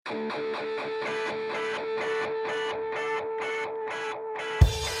Welcome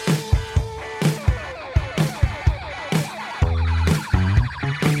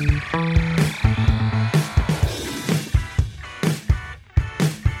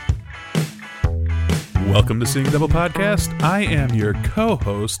to Seeing Double Podcast. I am your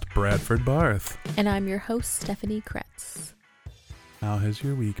co-host, Bradford Barth. And I'm your host, Stephanie Kretz. How has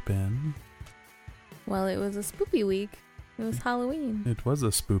your week been? Well, it was a spoopy week. It was Halloween. It was a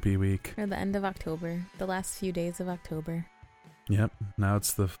spoopy week. Or the end of October. The last few days of October. Yep. Now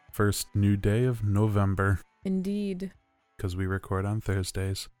it's the first new day of November. Indeed. Because we record on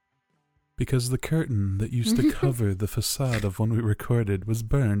Thursdays. Because the curtain that used to cover the facade of when we recorded was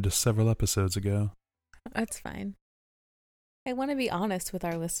burned several episodes ago. That's fine. I want to be honest with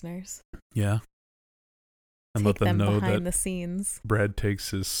our listeners. Yeah. And Take let them know behind that the scenes. Brad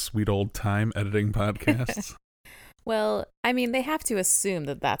takes his sweet old time editing podcasts. Well, I mean, they have to assume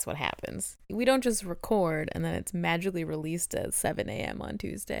that that's what happens. We don't just record and then it's magically released at 7 a.m. on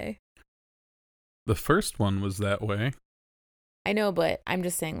Tuesday. The first one was that way. I know, but I'm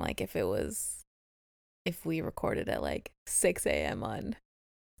just saying, like, if we recorded at like 6 a.m. on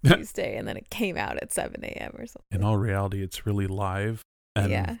Tuesday and then it came out at 7 a.m. or something. In all reality, it's really live.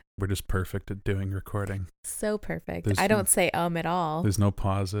 And yeah. We're just perfect at doing recording. So perfect. I don't say at all. There's no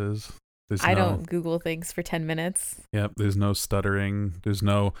pauses. I don't Google things for 10 minutes. Yep. There's no stuttering. There's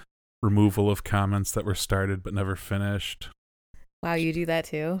no removal of comments that were started but never finished. Wow, you do that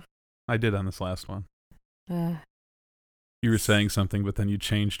too? I did on this last one. You were saying something, but then you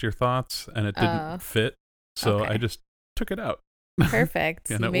changed your thoughts and it didn't fit. So okay. I just took it out.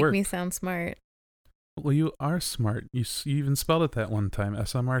 Perfect. You make worked. Me sound smart. Well, you are smart. You even spelled it that one time,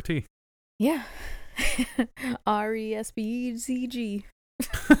 SMRT. Yeah. RESPECG.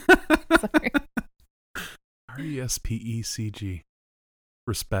 Sorry. RESPECG.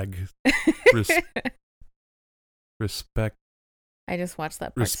 Respect. Respect. I just watched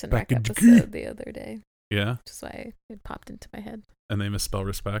that Parks and Rec episode the other day. Yeah? Which is why it popped into my head. And they misspell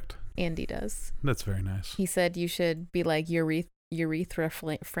respect? Andy does. That's very nice. He said you should be like Urethra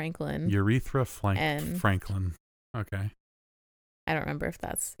Franklin. Urethra Franklin. Okay. I don't remember if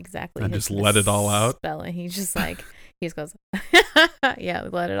that's exactly and his just let it all out. Spelling. He just goes, yeah,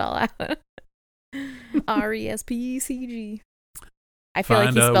 let it all out. RESPECG. I feel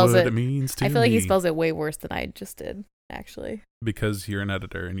like he spells it. I feel like he spells it way worse than I just did, actually. Because you're an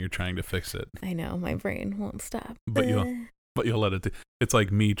editor and you're trying to fix it. I know, my brain won't stop. But you'll let it. It's like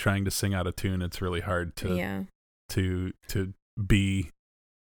me trying to sing out of tune. It's really hard to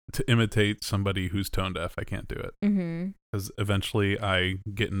imitate somebody who's tone deaf. I can't do it because eventually I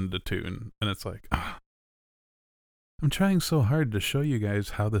get into tune and it's like I'm trying so hard to show you guys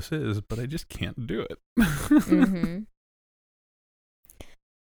how this is, but I just can't do it.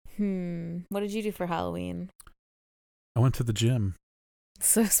 What did you do for Halloween? I went to the gym.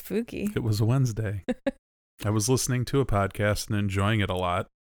 So spooky. It was a Wednesday. I was listening to a podcast and enjoying it a lot.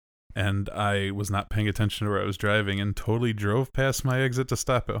 And I was not paying attention to where I was driving and totally drove past my exit to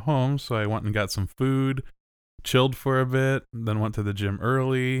stop at home. So I went and got some food, chilled for a bit, then went to the gym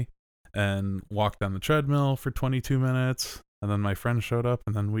early and walked on the treadmill for 22 minutes. And then my friend showed up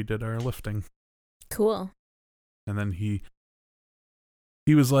and then we did our lifting. Cool. And then he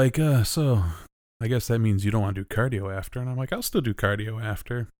was like, so I guess that means you don't want to do cardio after. And I'm like, I'll still do cardio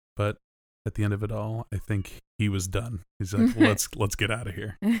after. But at the end of it all, I think he was done. He's like, let's get out of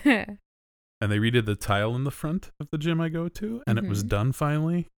here. And they redid the tile in the front of the gym I go to, and it was done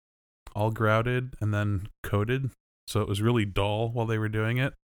finally, all grouted and then coated. So it was really dull while they were doing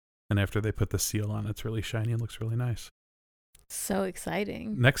it. And after they put the seal on, it's really shiny and looks really nice. So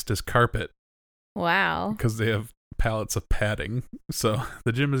exciting. Next is carpet. Wow. Because they have pallets of padding. So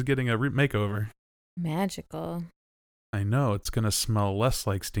the gym is getting a makeover. Magical. I know, it's going to smell less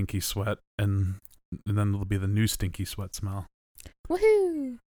like stinky sweat, and then it'll be the new stinky sweat smell.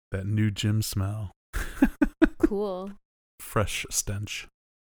 Woohoo! That new gym smell. Cool. Fresh stench.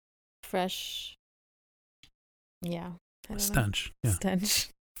 Fresh. Yeah. Stench. Yeah. Stench.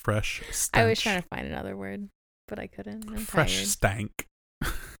 Fresh stench. I was trying to find another word, but I couldn't. I'm Fresh tired. stank.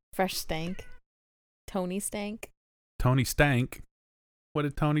 Fresh stank. Tony stank. Tony stank. What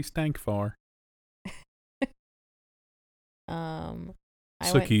did Tony stank for?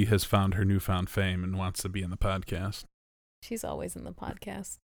 Suki has found her newfound fame and wants to be in the podcast. She's always in the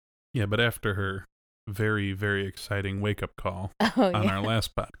podcast. Yeah, but after her very, very exciting wake-up call on our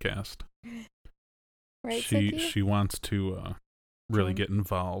last podcast, right, she wants to really get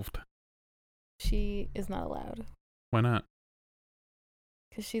involved. She is not allowed. Why not?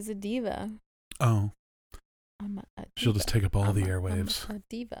 Because she's a diva. Oh. I'm a diva. She'll just take up all the airwaves. I'm a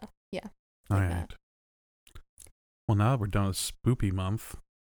diva. Yeah, All like right. that. Well, now that we're done with spoopy month.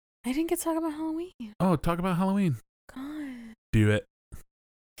 I didn't get to talk about Halloween. Oh, talk about Halloween. God. Do it.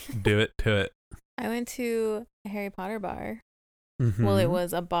 Do it to it. I went to a Harry Potter bar. Mm-hmm. Well, it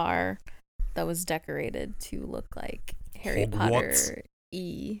was a bar that was decorated to look like Harry Hogwarts.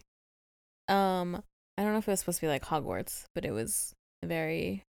 Potter-y. I don't know if it was supposed to be like Hogwarts, but it was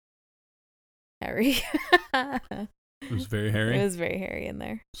very hairy. It was very hairy. It was very hairy in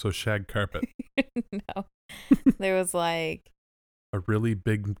there. So shag carpet. No. There was like A really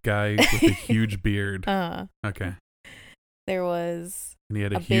big guy with a huge beard. Okay. There was And he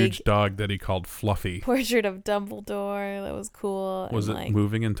had a a huge big dog that he called Fluffy. portrait of Dumbledore that was cool. Was and it like,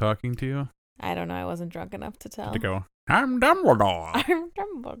 moving and talking to you? I don't know. I wasn't drunk enough to tell. To go, I'm Dumbledore. I'm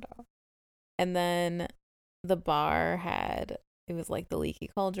Dumbledore. And then the bar it was like the Leaky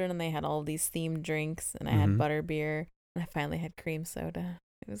Cauldron, and they had all of these themed drinks, and I had Mhm. butterbeer, and I finally had cream soda.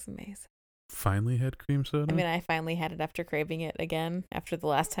 It was amazing. Finally had cream soda? I mean, I finally had it after craving it again after the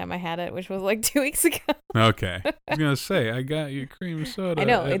last time I had it, which was like 2 weeks ago. Okay. I was going to say, I got you cream soda. I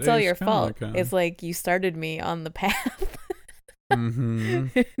know, at it's all Ace your fault. Comic-Con. It's like you started me on the path.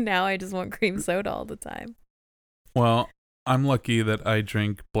 Mhm. Now I just want cream soda all the time. Well, I'm lucky that I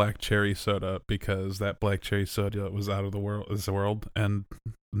drink black cherry soda because that black cherry soda was out of the world, and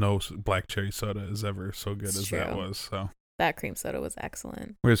no black cherry soda is ever so good It's as that true. was. So, That cream soda was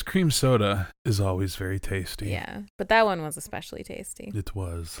excellent. whereas cream soda is always very tasty. Yeah, but that one was especially tasty. It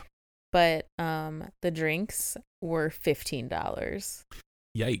was. But the drinks were $15.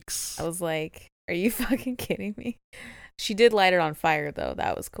 Yikes. I was like, are you fucking kidding me? She did light it on fire though.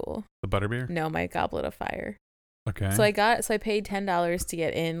 That was cool. The butterbeer? No, my goblet of fire. Okay. So I paid $10 to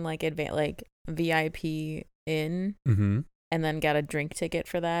get in like VIP in, Mm-hmm. and then got a drink ticket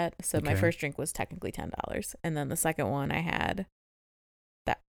for that. So my Okay. first drink was technically $10, and then the second one I had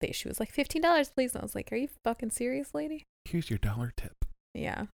she was like $15, please. And I was like, are you fucking serious, lady? Here's your dollar tip.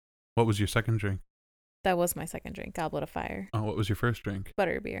 Yeah, What was your second drink? that was my second drink, goblet of fire, Oh, what was your first drink?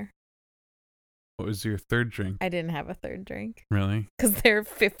 butterbeer. What was your third drink? I didn't have a third drink Really? because they're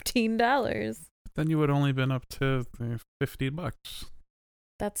 $15. Then you would only been up to $50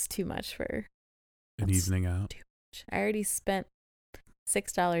 That's too much for an That's evening out. I already spent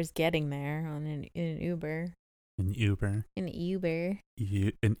 $6 getting there on an Uber. An Uber. An Uber.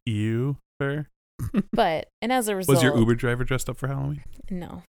 An Uber. But, and as a result. Was your Uber driver dressed up for Halloween?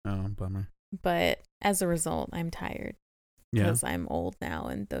 No. Oh, bummer. But as a result, I'm tired. Yeah. Because I'm old now,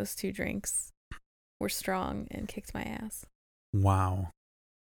 and those 2 drinks were strong and kicked my ass. Wow.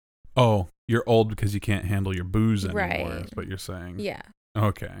 Oh, you're old because you can't handle your booze anymore, Right. is what you're saying. Yeah.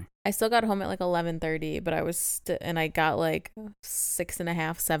 Okay. I still got home at like 11:30, but I was and I got like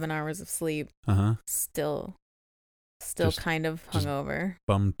 6.5, 7 hours of sleep. Uh-huh. Still Just- kind of just- hungover.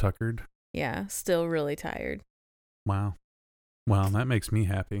 Bum-tuckered. Yeah, still really tired. Wow. Well, that makes me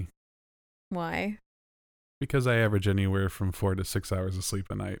happy. Why? Because I average anywhere from 4 to 6 hours of sleep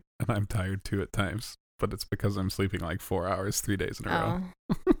a night, and I'm tired too at times. But it's because I'm sleeping like 4 hours, 3 days in a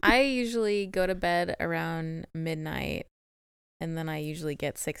row. I usually go to bed around midnight, and then I usually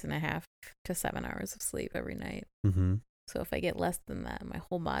get 6.5 to 7 hours of sleep every night. Mm-hmm. So if I get less than that, my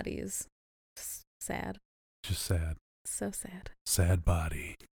whole body is sad. Just sad. So sad. Sad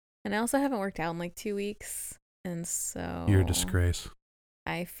body. And I also haven't worked out in like 2 weeks, and so You're a disgrace.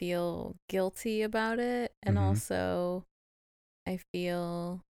 I feel guilty about it, and Mhm. also I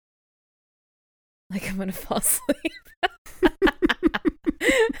feel like I'm gonna fall asleep.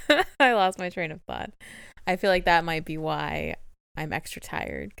 I lost my train of thought. I feel like that might be why I'm extra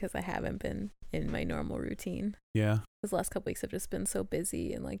tired, because I haven't been in my normal routine. Yeah. Those last couple weeks have just been so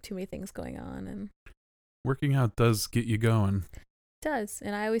busy and like too many things going on, and Working out does get you going. it does.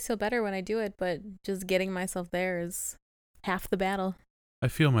 And I always feel better when I do it, but just getting myself there is half the battle. I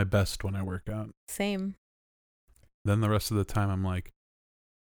feel my best when I work out. Same. Then the rest of the time I'm like,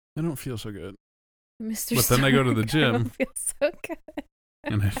 I don't feel so good. Mr. But then I go to the Stark, I don't gym. feel so good.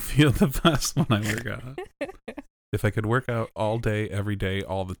 And I feel the best when I work out. If I could work out all day, every day,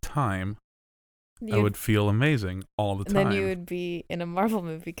 all the time, I would feel amazing all the And time. then you would be in a Marvel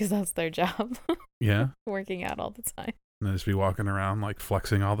movie because that's their job. Yeah. Working out all the time. And I'd just be walking around like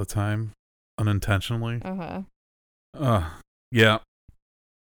flexing all the time, unintentionally. Yeah.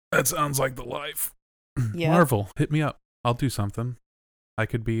 That sounds like the life. Yeah. Marvel, hit me up. I'll do something. I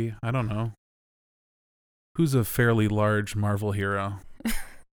could be, I don't know. Who's a fairly large Marvel hero?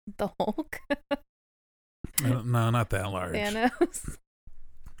 The Hulk. No, not that large. Thanos.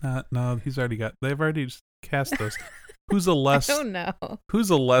 No, they've already just cast those. Who's a I less don't know. Who's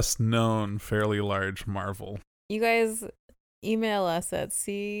a less known fairly large Marvel? You guys email us at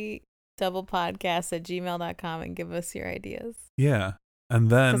doublepodcast@gmail.com and give us your ideas. Yeah. And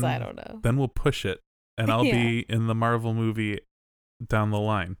Because then I don't know. Then we'll push it. And I'll Yeah. be in the Marvel movie down the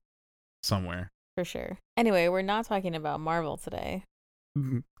line somewhere. For sure. Anyway, we're not talking about Marvel today.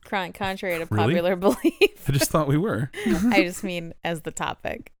 Mhm. Contrary to Really? popular belief. I just thought we were. I just mean as the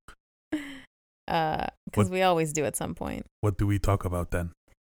topic. Because What- we always do at some point. What do we talk about then?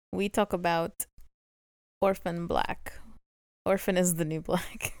 We talk about Orphan Black. Orphan is the new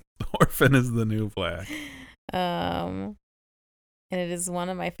black. Orphan is the new black. And it is one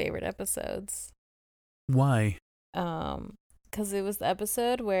of my favorite episodes. Why? Because it was the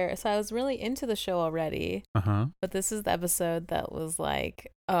episode where, so I was really into the show already, Uh-huh. but this is the episode that was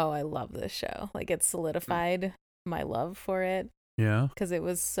like, oh, I love this show. Like, it solidified my love for it Yeah. because it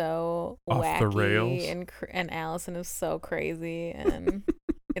was so Off wacky the rails. and Allison is so crazy and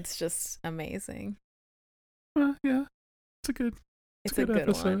it's just amazing. Yeah. It's a good It's a a good good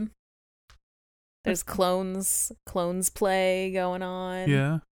episode. one. There's clones play going on.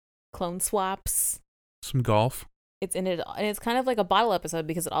 Yeah. Clone swaps. Some golf. It's in it, and it's kind of like a bottle episode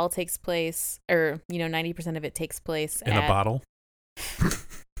because it all takes place, or 90% of it takes place In a bottle.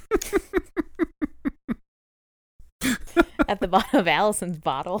 at the bottom of Allison's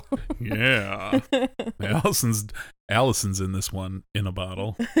bottle. Yeah. Allison's in this one in a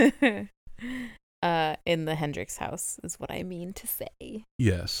bottle. In the Hendrix house is what I mean to say.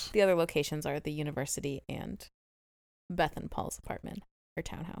 Yes. The other locations are at the university and Beth and Paul's apartment or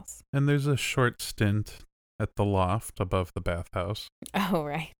townhouse. And there's a short stint at the loft above the bathhouse, Oh,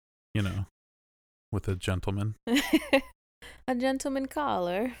 right. with a gentleman. A gentleman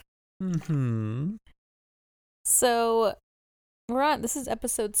caller. Mm-hmm. So this is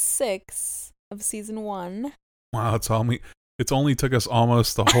episode 6 of season 1. Wow, it's only took us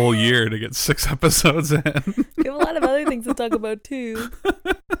almost a whole year to get 6 episodes in. We have a lot of other things to talk about too.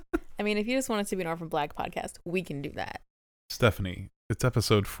 I mean, if you just want it to be an Orphan Black podcast, we can do that. Stephanie, it's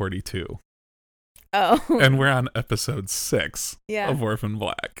episode 42. Oh. And we're on episode 6 yeah. of Orphan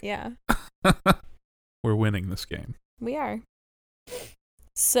Black. Yeah, We're winning this game. we are.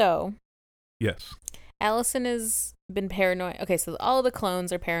 So, Yes. Allison has been paranoid. Okay, so all the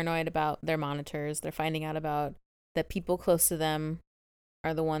clones are paranoid about their monitors. They're finding out about that people close to them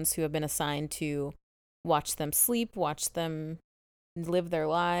are the ones who have been assigned to watch them sleep, watch them live their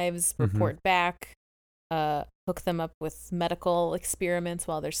lives, report back, hook them up with medical experiments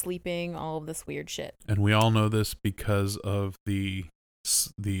while they're sleeping, all of this weird shit. And we all know this because of the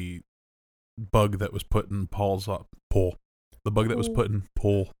bug that was put in Paul. The bug that was put in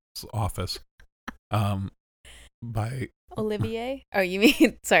Paul's office. By Olivier? Oh, you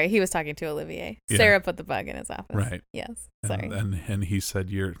mean, sorry, he was talking to Olivier. Yeah. Sarah put the bug in his office. Right. Yes. Sorry. And he said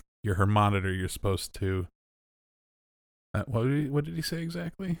you're her monitor. You're supposed to. What did he say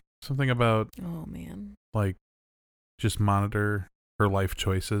exactly? Something about Oh, man. like just monitor her life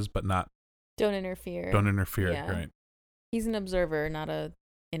choices, but not Don't interfere. don't interfere. Yeah. Right. He's an observer, not a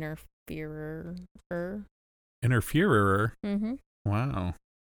interferer. Interferer. Mm-hmm. Wow.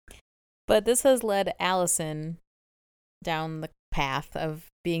 But this has led Allison down the path of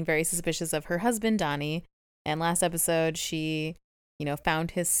being very suspicious of her husband, Donnie. And last episode, she,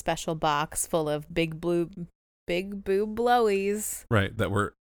 found his special box full of big boob blowies. Right. That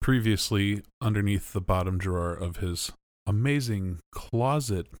were previously underneath the bottom drawer of his amazing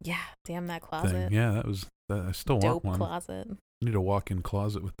closet Yeah, damn that closet. thing. Yeah, I still Dope want one. closet. I need a walk-in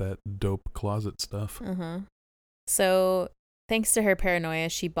closet with that dope closet stuff. Uh-huh. So, thanks to her paranoia,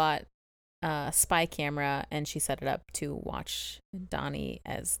 she bought a spy camera and she set it up to watch Donnie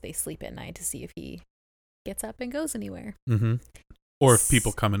as they sleep at night to see if he gets up and goes anywhere. Mm-hmm. Or if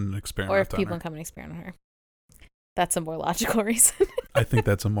people come in and experiment Or if on people her. come and experiment on her. That's a more logical reason. I think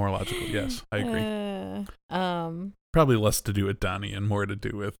that's a more logical. Yes, I agree. Probably less to do with Donnie and more to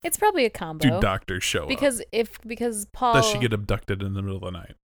do with It's probably a combo. do doctors show up? Because Paul Does she get abducted in the middle of the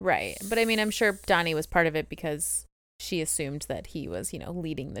night? right. But I mean, I'm sure Donnie was part of it because she assumed that he was,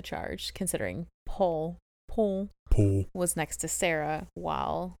 leading the charge, considering Paul Paul. was next to Sarah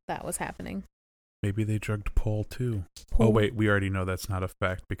while that was happening. Maybe they drugged Paul too. Paul. Oh wait, we already know that's not a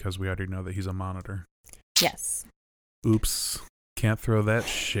fact because we already know that he's a monitor. Yes. Oops. Can't throw that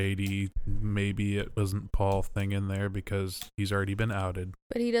shady maybe it wasn't Paul thing in there because he's already been outed.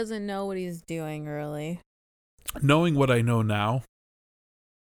 But he doesn't know what he's doing, really. Knowing what I know now,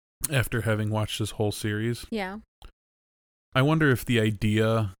 after having watched this whole series, Yeah. I wonder if the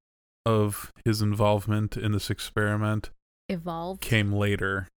idea of his involvement in this experiment Evolved. came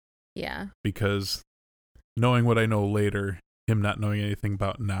later, Yeah. because knowing what I know later, him not knowing anything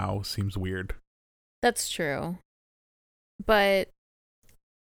about now seems weird. That's true. But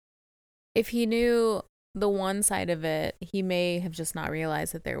If he knew the one side of it, he may have just not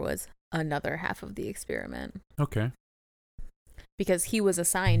realized that there was another half of the experiment. Okay. Because he was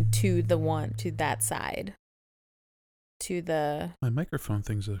assigned to that side. To the... My microphone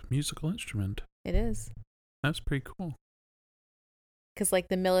thing's a musical instrument. It is. That's pretty cool. Because, like,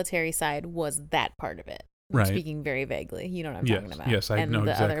 the military side was that part of it. Right. Speaking very vaguely. You know what I'm Yes. talking about. Yes, I and know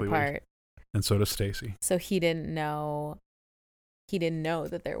the exactly other part. And so does Stacy. So he didn't know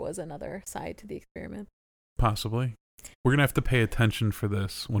that there was another side to the experiment. Possibly. We're going to have to pay attention for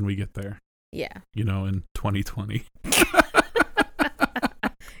this when we get there. Yeah. You know, in 2020.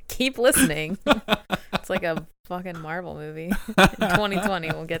 Keep listening. It's like a fucking Marvel movie. In 2020,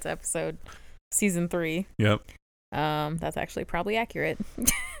 we'll get to season 3. Yep. That's actually probably accurate.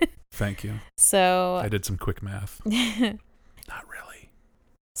 Thank you. So I did some quick math. Not really.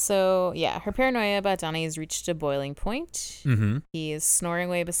 So, yeah, her paranoia about Donnie has reached a boiling point. Mm-hmm. He is snoring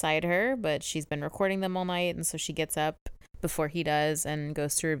away beside her, but she's been recording them all night, and so she gets up before he does and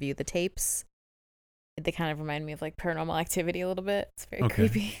goes to review the tapes. They kind of remind me of, like, Paranormal Activity a little bit. It's very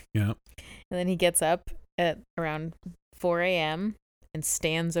creepy. Yeah. And then he gets up at around 4 a.m. and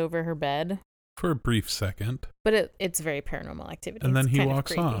stands over her bed. For a brief second. But it's very Paranormal Activity. And then it's he kind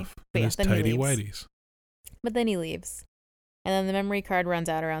walks off in his then he tidy leaves. whities. But then he leaves. And then the memory card runs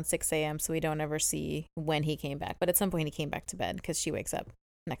out around 6 a.m., so we don't ever see when he came back. But at some point he came back to bed because she wakes up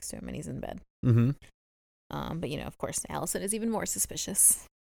next to him and he's in bed. Mm-hmm. But, you know, of course, Allison is even more suspicious.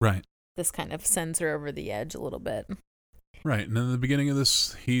 Right. This kind of sends her over the edge a little bit. Right. And then in the beginning of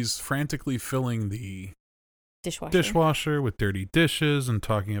this, he's frantically filling the Dishwasher with dirty dishes and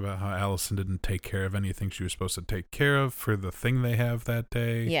talking about how Allison didn't take care of anything she was supposed to take care of for the thing they have that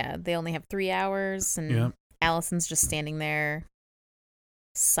day. Yeah, they only have 3 hours, and Allison's just standing there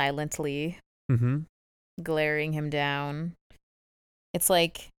silently glaring him down. It's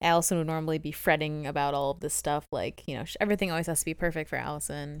like Allison would normally be fretting about all of this stuff. Like, you know, everything always has to be perfect for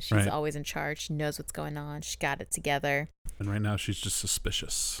Allison. She's always in charge. She knows what's going on. She's got it together. And right now she's just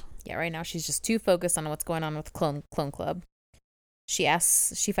suspicious. Yeah, right now she's just too focused on what's going on with Clone Club. She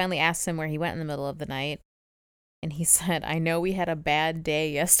finally asks him where he went in the middle of the night. And he said, "I know we had a bad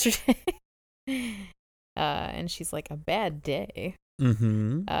day yesterday." And she's like, "A bad day?"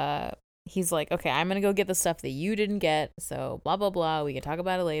 Mm-hmm. He's like, "Okay, I'm going to go get the stuff that you didn't get. So blah, blah, blah. We can talk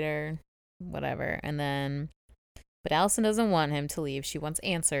about it later. Whatever." But Allison doesn't want him to leave. She wants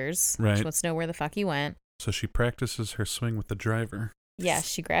answers. Right. She wants to know where the fuck he went. So she practices her swing with the driver. Yeah,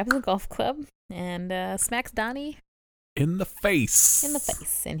 she grabs a golf club and smacks Donnie. In the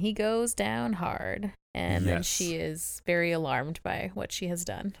face. And he goes down hard. And then she is very alarmed by what she has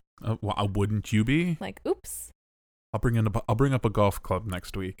done. Well, wouldn't you be? Like, oops. I'll bring up a golf club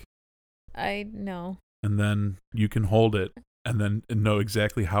next week. I know. And then you can hold it and then know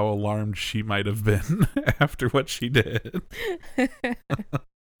exactly how alarmed she might have been after what she did.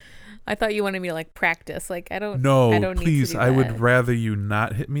 I thought you wanted me to, like, practice. Like, I don't No, need please. to do I would that. rather you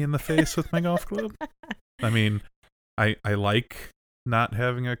not hit me in the face with my golf club. I mean, I like not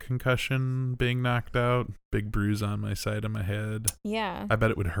having a concussion, being knocked out, big bruise on my side of my head. Yeah. I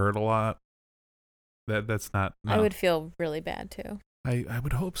bet it would hurt a lot. That's not. No. I would feel really bad too. I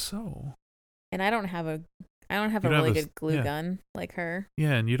would hope so. And I don't have a really good glue gun like her.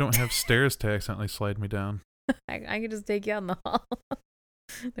 Yeah, and you don't have stairs to accidentally slide me down. I could just take you out in the hall.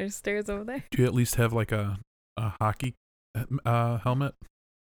 There's stairs over there. Do you at least have like a hockey helmet?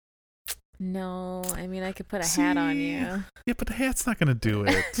 No, I mean I could put a hat on you. Yeah, but the hat's not gonna do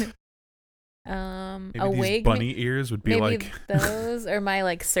it. Maybe a these wig, bunny ears would be maybe like those, or my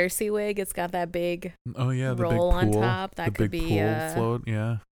like Cersei wig. It's got that big the roll big pool, on top. That the could big be pool float.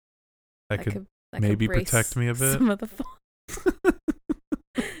 Yeah, that could that maybe could brace protect me a bit. some of the fall.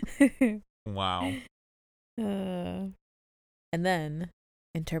 Wow. And then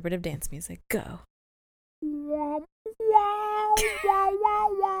interpretive dance music. Go.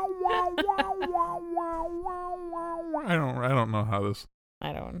 I don't know how this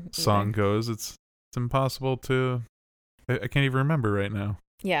song either. goes. It's impossible to. I can't even remember right now.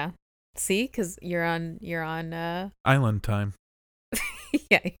 Yeah. See, because you're on Island time.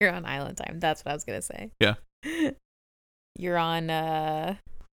 yeah, you're on island time. That's what I was gonna say. Yeah. You're on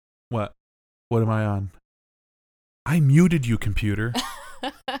What am I on? I muted you, computer.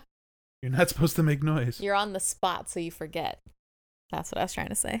 You're not supposed to make noise. You're on the spot, so you forget. That's what I was trying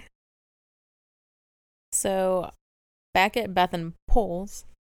to say. So, back at Beth and Pole's,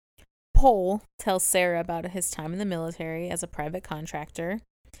 Pole tells Sarah about his time in the military as a private contractor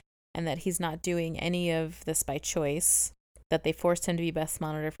and that he's not doing any of this by choice, that they forced him to be Beth's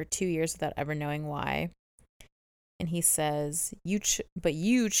monitor for 2 years without ever knowing why. and he says, but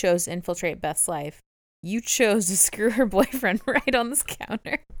you chose to infiltrate Beth's life. You chose to screw her boyfriend right on this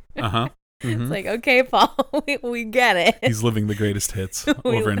counter. Uh-huh. Mm-hmm. It's like, okay, Paul, we get it. He's living the greatest hits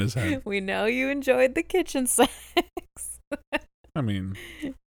over in his head. We know you enjoyed the kitchen sex. I mean,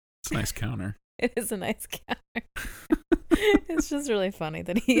 it's a nice counter. It is a nice counter. It's just really funny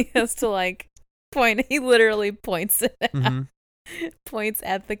that he has to like point. He literally points it out. Mm-hmm. Points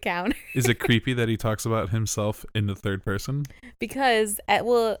at the counter. Is it creepy that he talks about himself in the third person? Because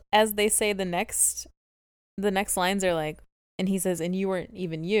as they say, the next lines are like, and he says, and you weren't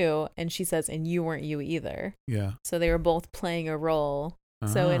even you, and she says, and you weren't you either. Yeah. So they were both playing a role.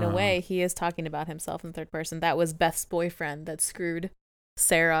 So in a way, he is talking about himself in third person. That was Beth's boyfriend that screwed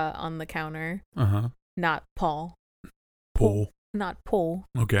Sarah on the counter. Uh-huh. Not Paul. Paul. Not Paul.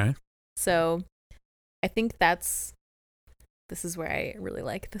 Okay. So I think this is where I really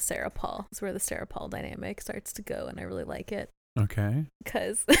like the Sarah Paul. It's where the Sarah Paul dynamic starts to go, and I really like it. Okay.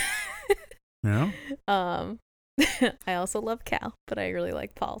 Because yeah. I also love Cal, but I really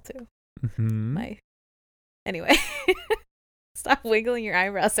like Paul too. Mm-hmm. Anyway, stop wiggling your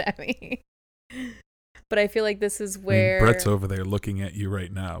eyebrows at me. But I feel like this is where Brett's over there looking at you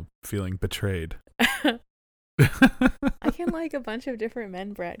right now, feeling betrayed. I can like a bunch of different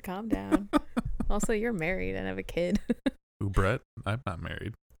men, Brett. Calm down. Also, you're married and have a kid. Who, Brett? I'm not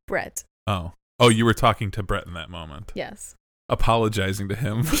married. Brett. Oh, you were talking to Brett in that moment. Yes. Apologizing to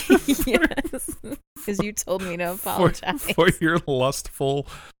him. Yes. Because you told me to apologize. For your lustful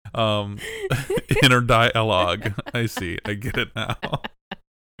inner dialogue. I see. I get it now.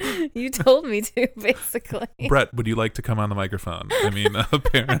 You told me to, basically. Brett, would you like to come on the microphone? I mean,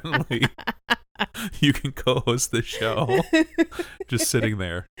 apparently you can co-host this show just sitting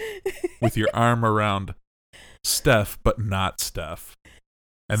there with your arm around Steph, but not Steph.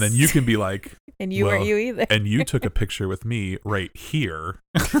 And then you can be like, and you weren't you either. And you took a picture with me right here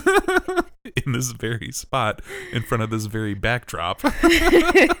in this very spot in front of this very backdrop.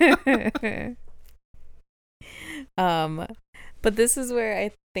 But this is where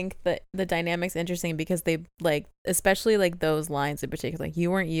I think that the dynamic's interesting, because they like, especially like those lines in particular, like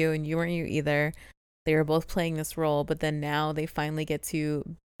you weren't you and you weren't you either. They were both playing this role, but then now they finally get to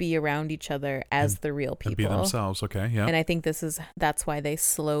be around each other as the real people. Be themselves, okay, yeah. And I think that's why they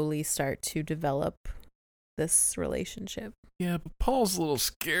slowly start to develop this relationship. Yeah, but Paul's a little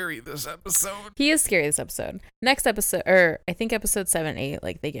scary this episode. He is scary this episode. Next episode, or I think episode 7, 8,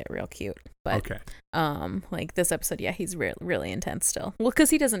 like they get real cute. But okay. Like this episode, yeah, he's really intense still. Well,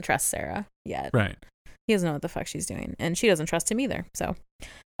 because he doesn't trust Sarah yet. Right. He doesn't know what the fuck she's doing, and she doesn't trust him either. So,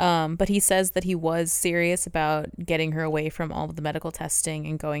 but he says that he was serious about getting her away from all of the medical testing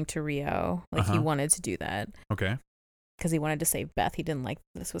and going to Rio. Like he wanted to do that. Okay. Because he wanted to save Beth. He didn't like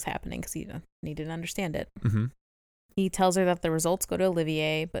this was happening because he needed to understand it. Mm-hmm. He tells her that the results go to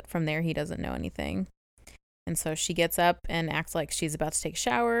Olivier, but from there he doesn't know anything. And so she gets up and acts like she's about to take a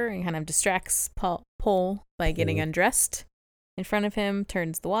shower and kind of distracts Paul by getting undressed in front of him,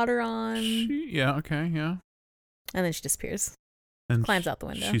 turns the water on. Yeah, okay, yeah. And then she disappears. And climbs out the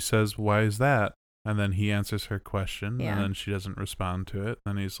window. She says, "Why is that?" And then he answers her question, Yeah. and then she doesn't respond to it.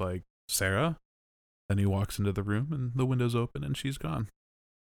 Then he's like, "Sarah?" Then he walks into the room, and the window's open, and she's gone.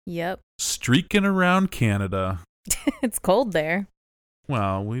 Yep. Streaking around Canada. It's cold there.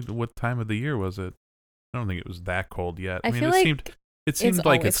 Well, what time of the year was it? I don't think it was that cold yet. I mean, feel it like seemed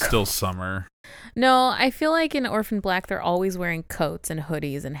like always it's still summer. No, I feel like in Orphan Black, they're always wearing coats and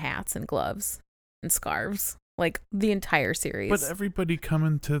hoodies and hats and gloves and scarves. Like the entire series. But everybody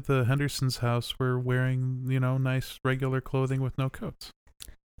coming to the Hendersons' house were wearing, nice regular clothing with no coats.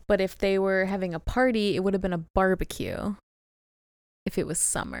 But if they were having a party, it would have been a barbecue. If it was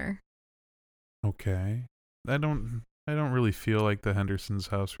summer. Okay. I don't really feel like the Hendersons'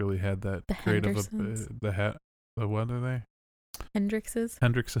 house really had that great of a what are they? Hendrix's.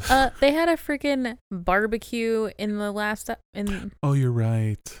 They had a freaking barbecue in the last Oh, you're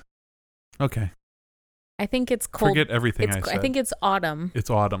right. Okay. I think it's cold. Forget everything I said. I think it's autumn.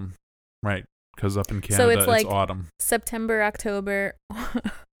 It's autumn. Right. Because up in Canada, so it's like autumn. September, October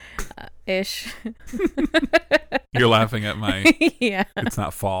ish. You're laughing at my yeah. It's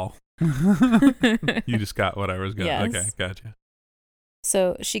not fall. You just got what I was going. Yes. Okay, gotcha.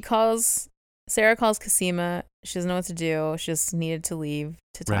 So Sarah calls Cosima. She doesn't know what to do. She just needed to leave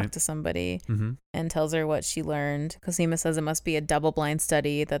to talk to somebody, and tells her what she learned. Cosima says it must be a double-blind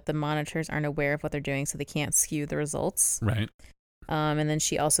study, that the monitors aren't aware of what they're doing, so they can't skew the results. Right. And then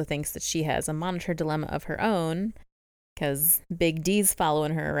she also thinks that she has a monitor dilemma of her own, because Big D's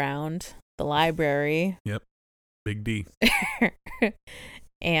following her around the library. Yep. Big D.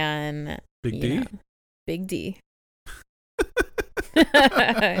 And Big D? Big D.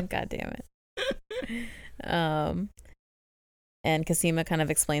 God damn it. And Cosima kind of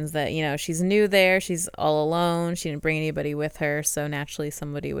explains that, she's new there. She's all alone. She didn't bring anybody with her. So naturally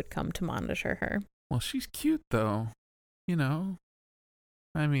somebody would come to monitor her. Well, she's cute, though.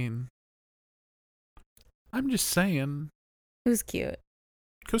 I mean, I'm just saying. Who's cute?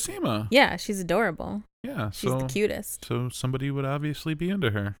 Cosima. Yeah, she's adorable. Yeah. She's the cutest. So somebody would obviously be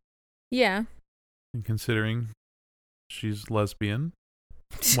into her. Yeah. And considering she's lesbian,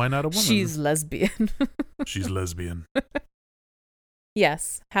 why not a woman? She's lesbian. She's lesbian.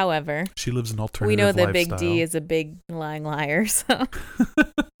 Yes. However, she lives an alternative we know that lifestyle. Big D is a big lying liar, so.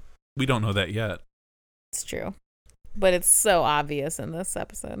 We don't know that yet. It's true. But it's so obvious in this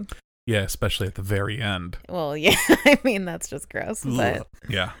episode. Yeah, especially at the very end. Well, yeah. I mean, that's just gross. But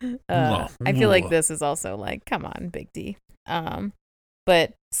yeah. I feel like this is also like, come on, Big D.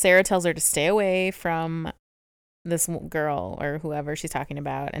 But Sarah tells her to stay away from this girl or whoever she's talking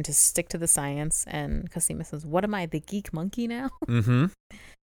about and to stick to the science. And Cosima says, "What am I, the geek monkey now?" Mm-hmm.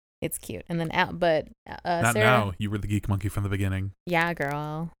 It's cute. And then not Sarah, now. You were the geek monkey from the beginning. Yeah,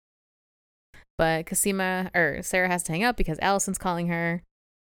 girl. But Sarah has to hang up because Allison's calling her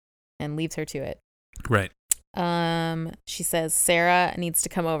and leaves her to it. Right. She says Sarah needs to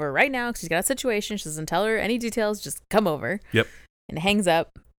come over right now because she's got a situation. She doesn't tell her any details. Just come over. Yep. And hangs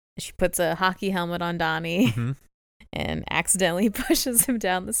up. She puts a hockey helmet on Donnie and accidentally pushes him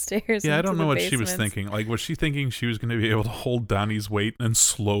down the stairs. Yeah, I don't know what basement. she was thinking. Like, was she thinking she was going to be able to hold Donnie's weight and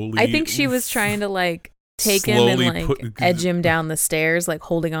slowly? I think she was trying to take him and edge him down the stairs,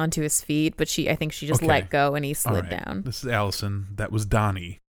 holding on to his feet. But I think she just let go and he slid down. This is Allison. That was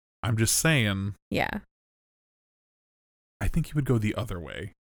Donnie. I'm just saying. Yeah. I think he would go the other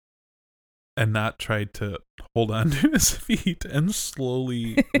way and not try to hold on to his feet and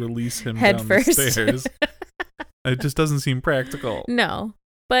slowly release him down the stairs. It just doesn't seem practical. No.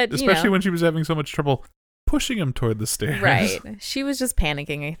 But especially when she was having so much trouble pushing him toward the stairs. Right. She was just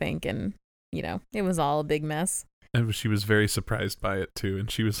panicking, I think, and it was all a big mess. And she was very surprised by it too, and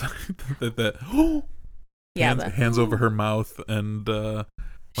she was hands over her mouth and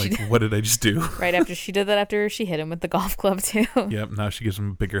what did I just do? Right after she did that, after she hit him with the golf club too. Yep, now she gives him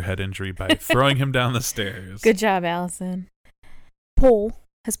a bigger head injury by throwing him down the stairs. Good job, Allison. Paul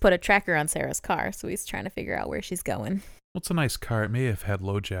has put a tracker on Sarah's car, so he's trying to figure out where she's going. Well, it's a nice car. It may have had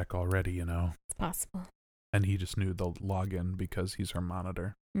LoJack already, It's possible. And he just knew the login because he's her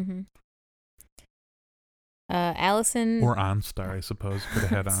monitor. Mm-hmm. Allison... Or OnStar, I suppose. Could have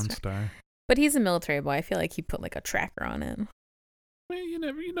had OnStar. But he's a military boy. I feel like he put a tracker on it. Well, you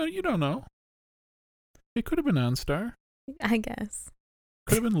don't know. It could have been OnStar. I guess.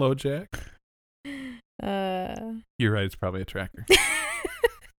 Could have been LoJack. You're right, it's probably a tracker.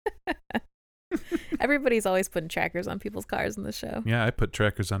 Everybody's always putting trackers on people's cars in the show. Yeah, I put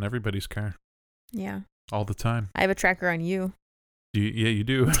trackers on everybody's car. Yeah. All the time. I have a tracker on you. Yeah, you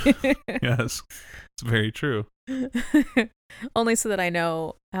do. Yes. It's very true. Only so that I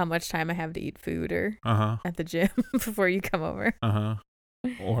know how much time I have to eat food or at the gym before you come over.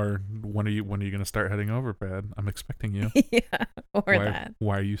 Or when are you going to start heading over, Brad? I'm expecting you. Yeah. That.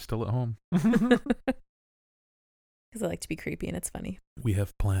 Why are you still at home? Because I like to be creepy and it's funny. We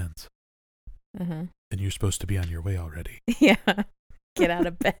have plans. And you're supposed to be on your way already. Yeah. Get out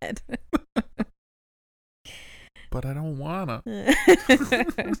of bed. But I don't wanna.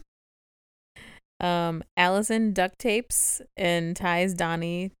 Allison duct tapes and ties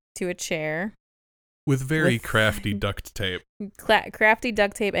Donnie to a chair. With very crafty duct tape. Crafty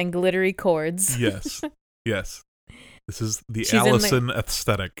duct tape and glittery cords. Yes. Yes. This is the Allison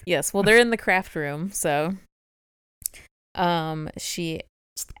aesthetic. Yes. Well, they're in the craft room, so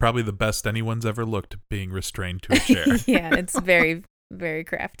It's probably the best anyone's ever looked being restrained to a chair. Yeah, it's very, very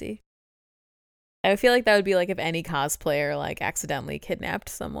crafty. I feel like that would be if any cosplayer accidentally kidnapped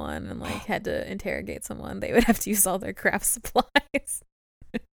someone and had to interrogate someone, they would have to use all their craft supplies.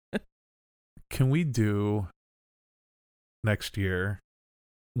 Can we do next year?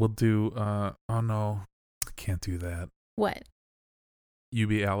 We'll do oh no, I can't do that. What? You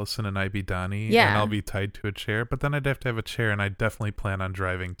be Allison and I be Donnie. Yeah. And I'll be tied to a chair, but then I'd have to have a chair, and I definitely plan on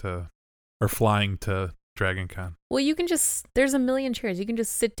flying to DragonCon. Well, there's a million chairs. You can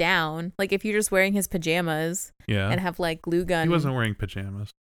just sit down. If you're just wearing his pajamas and have glue gun. He wasn't wearing pajamas.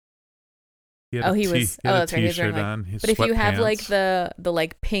 He had that's right. T-shirt on. But if you have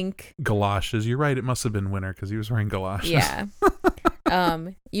the pink galoshes, you're right. It must have been winter because he was wearing galoshes. Yeah.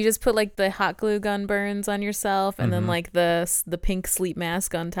 You just put the hot glue gun burns on yourself, and then the pink sleep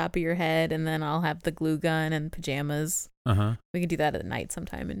mask on top of your head, and then I'll have the glue gun and pajamas. We could do that at night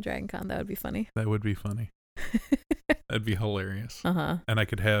sometime in DragonCon. That would be funny. That would be funny. That'd be hilarious. Uh-huh. And I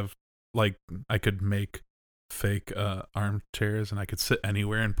could make fake armchairs, and I could sit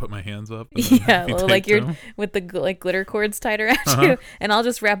anywhere and put my hands up. Yeah, like you're with the glitter cords tied around you, and I'll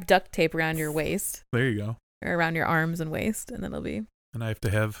just wrap duct tape around your waist. There you go. Or around your arms and waist, and then it'll be. And I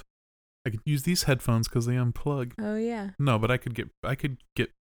could use these headphones because they unplug. Oh yeah. No, but I could get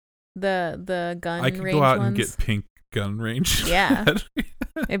the gun. I could range go out ones. and get pink gun range. Yeah.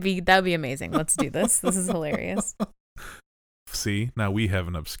 That'd be amazing. Let's do this. This is hilarious. See, now we have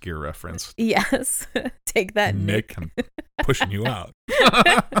an obscure reference. Yes. Take that, Nick. I'm pushing you out.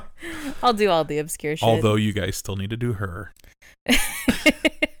 I'll do all the obscure shit. Although you guys still need to do her.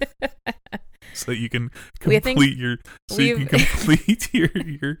 So you can complete your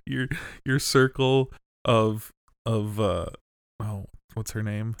circle of what's her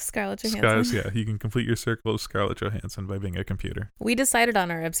name? Scarlett Johansson. Yeah, you can complete your circle of Scarlett Johansson by being a computer. We decided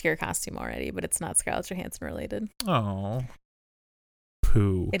on our obscure costume already, but it's not Scarlett Johansson related. Oh.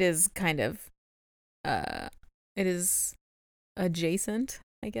 Pooh. It is kind of it is adjacent,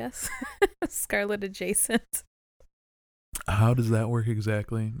 I guess. Scarlett adjacent. How does that work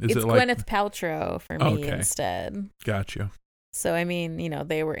exactly? It's Gwyneth Paltrow for me instead. Got you. So I mean,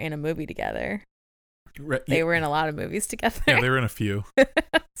 they were in a movie together. Right. They were in a lot of movies together. Yeah, they were in a few.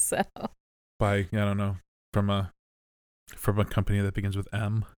 So by I don't know, from a company that begins with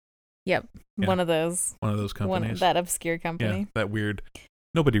M. Yep. Yeah. One of those companies. That obscure company. Yeah, that weird.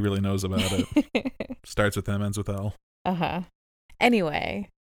 Nobody really knows about it. Starts with M, ends with L. Uh-huh. Anyway,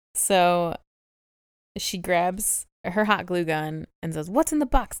 so she grabs her hot glue gun and says, "What's in the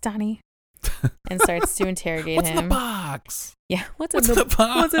box, Donnie?" And starts to interrogate him. What's in the box? Yeah, what's in the box?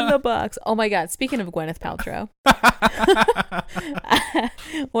 What's in the box? Oh my God! Speaking of Gwyneth Paltrow,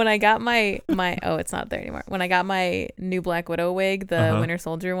 when I got my it's not there anymore. When I got my new Black Widow wig, the Winter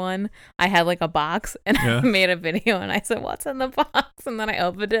Soldier one, I had like a box, and I made a video, and I said, "What's in the box?" And then I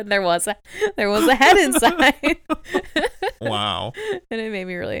opened it, and there was a head inside. Wow! And it made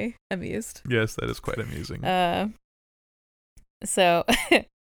me really amused. Yes, that is quite amusing. So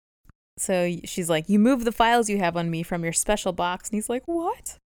she's like, "You move the files you have on me from your special box." And he's like,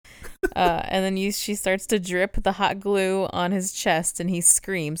 "What?" And then she starts to drip the hot glue on his chest, and he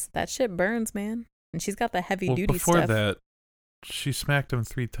screams, "That shit burns, man." And she's got the heavy duty stuff. Before that, she smacked him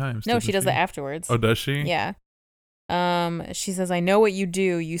 3 times. No, she does that afterwards. Oh, does she? Yeah. She says, "I know what you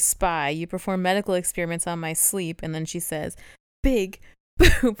do. You spy. You perform medical experiments on my sleep." And then she says, "Big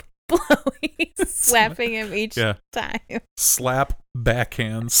boop." Blowy, slapping him each time. Slap,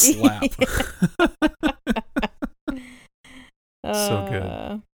 backhand, slap. So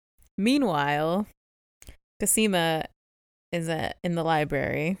good. Meanwhile, Cosima is in the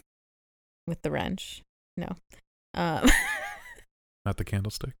library with the wrench. No. Not the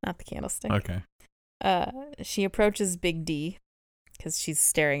candlestick? Not the candlestick. Okay. She approaches Big D because she's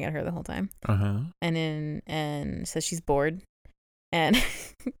staring at her the whole time. Uh-huh. And says she's bored. And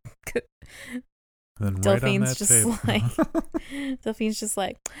then Delphine's just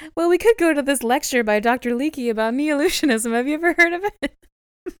like, "Well, we could go to this lecture by Dr. Leakey about neo-Lucianism. Have you ever heard of it?"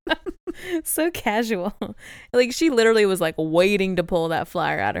 So casual. Like, she literally was like waiting to pull that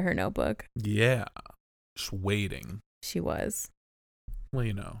flyer out of her notebook. Yeah. Just waiting. She was.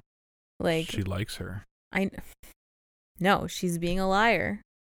 Well, like, she likes her. No, she's being a liar.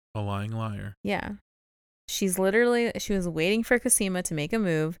 A lying liar. Yeah. She was waiting for Cosima to make a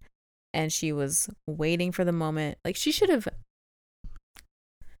move, and she was waiting for the moment. Like, she should have.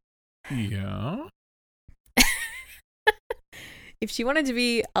 Yeah. If she wanted to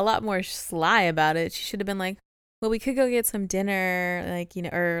be a lot more sly about it, she should have been like, "Well, we could go get some dinner, like,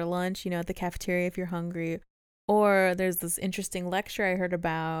 or lunch, at the cafeteria if you're hungry. Or there's this interesting lecture I heard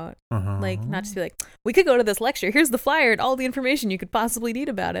about." Like, not just be like, "We could go to this lecture. Here's the flyer and all the information you could possibly need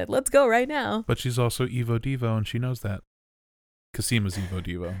about it. Let's go right now." But she's also Evo Devo, and she knows that. Cosima's Evo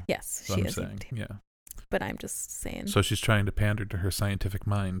Devo. Yes, she is. Saying. Yeah. But I'm just saying. So she's trying to pander to her scientific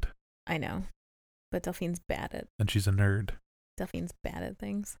mind. I know. But Delphine's bad at. And she's a nerd. Delphine's bad at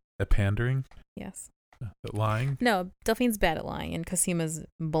things. At pandering? Yes. At lying? No, Delphine's bad at lying, and Cosima's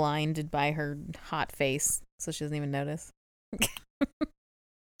blinded by her hot face, so she doesn't even notice.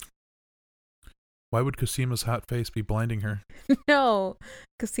 Why would Cosima's hot face be blinding her? No,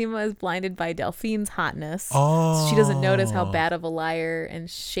 Cosima is blinded by Delphine's hotness. Oh. So she doesn't notice how bad of a liar and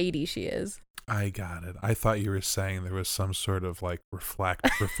shady she is. I got it. I thought you were saying there was some sort of like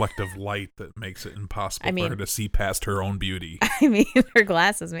reflective light that makes it impossible for her to see past her own beauty. I mean, her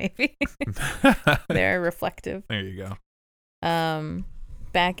glasses maybe. They're reflective. There you go.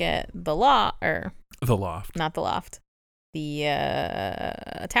 Back at the loft. Not the loft.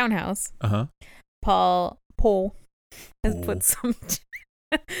 The townhouse. Uh-huh. Paul has put some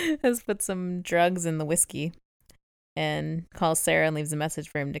has put some drugs in the whiskey, and calls Sarah and leaves a message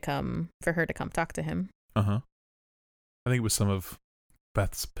for her to come talk to him. I think it was some of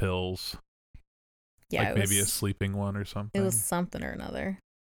Beth's pills. Yeah, like maybe a sleeping one or something. It was something or another.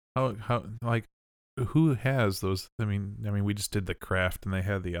 How like who has those? I mean, we just did the craft, and they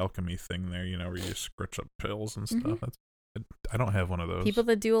had the alchemy thing there. Where you scritch up pills and stuff. Mm-hmm. I don't have one of those. People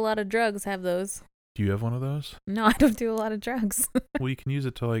that do a lot of drugs have those. Do you have one of those? No, I don't do a lot of drugs. Well, you can use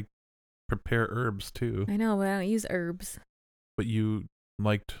it to like prepare herbs too. I know, but I don't use herbs. But you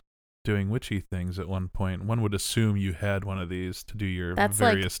liked doing witchy things at one point. One would assume you had one of these to do your various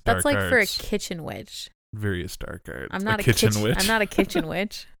dark arts. That's like for a kitchen witch. Various dark arts. I'm not a kitchen witch. I'm not a kitchen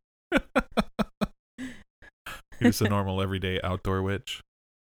witch. You're just a normal, everyday outdoor witch.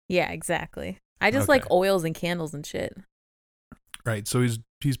 Yeah, exactly. I just like oils and candles and shit. Right. So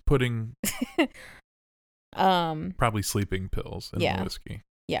he's putting probably sleeping pills in the whiskey.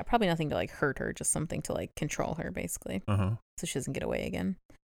 Yeah, probably nothing to like hurt her, just something to like control her, basically. So she doesn't get away again.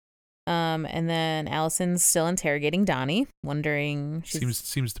 And then Allison's still interrogating Donnie, wondering.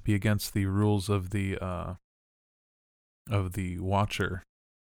 Seems to be against the rules of the Watcher.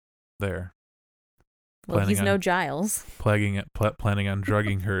 There. Well, he's no Giles. Planning on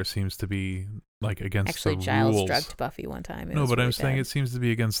drugging her seems to be like against Actually, the Giles rules. drugged Buffy one time. No, but really I'm saying it seems to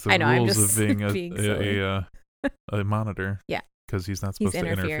be against the rules of being a monitor. Yeah. Because he's not supposed to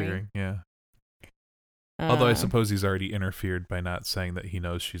interfere. Yeah. Although I suppose he's already interfered by not saying that he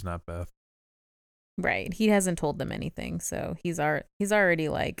knows she's not Beth. Right. He hasn't told them anything, so he's already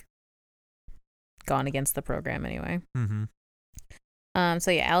like gone against the program anyway. Mm-hmm.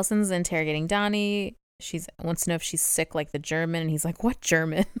 So yeah, Allison's interrogating Donnie. She wants to know if she's sick like the German, and he's like, "What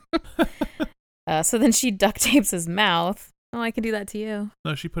German?" So then she duct tapes his mouth. Oh, I can do that to you.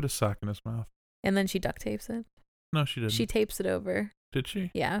 No, she put a sock in his mouth. And then she duct tapes it. No, she didn't. She tapes it over. Did she?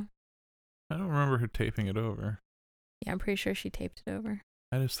 Yeah. I don't remember her taping it over. Yeah, I'm pretty sure she taped it over.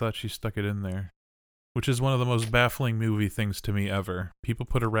 I just thought she stuck it in there. Which is one of the most baffling movie things to me ever. People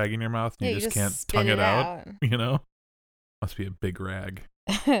put a rag in your mouth and you just can't tongue it out. Must be a big rag.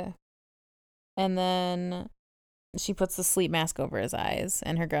 And then she puts the sleep mask over his eyes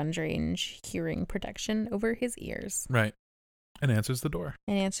and her gun range hearing protection over his ears. Right. And answers the door.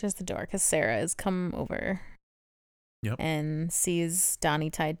 Because Sarah has come over. Yep. And sees Donnie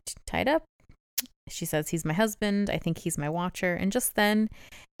tied up. She says, "He's my husband. I think he's my watcher." And just then,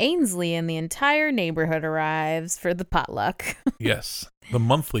 Ainsley and the entire neighborhood arrives for the potluck. Yes. The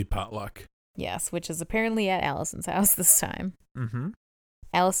monthly potluck. Yes, which is apparently at Allison's house this time. Mm-hmm.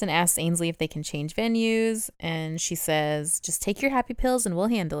 Allison asks Ainsley if they can change venues, and she says, "Just take your happy pills and we'll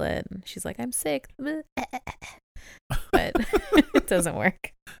handle it." And she's like, "I'm sick." But it doesn't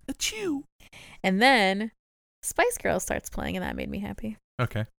work. Achoo. And then Spice Girls starts playing, and that made me happy.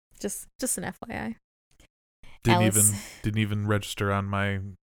 Okay. Just an FYI. Didn't even register on my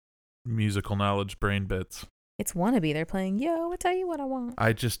musical knowledge brain bits. It's Wannabe. They're playing "Yo, I'll Tell You What I Want."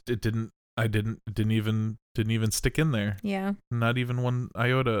 It didn't even stick in there. Yeah. Not even one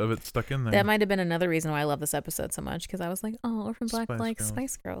iota of it stuck in there. That might have been another reason why I love this episode so much, because I was like, "Oh, Orphan Black likes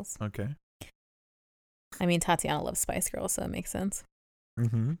Spice Girls." Okay. I mean, Tatiana loves Spice Girls, so it makes sense.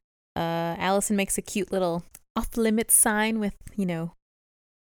 Mm-hmm. Allison makes a cute little off-limits sign with,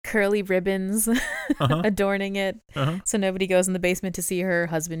 curly ribbons adorning it, so nobody goes in the basement to see her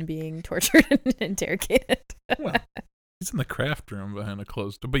husband being tortured and interrogated. Well, he's in the craft room behind a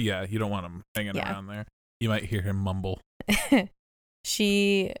closed door, but yeah, you don't want him hanging around there. You might hear him mumble.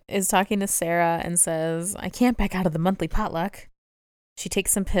 She is talking to Sarah and says, "I can't back out of the monthly potluck." She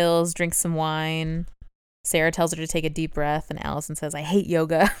takes some pills, drinks some wine. Sarah tells her to take a deep breath, and Allison says, "I hate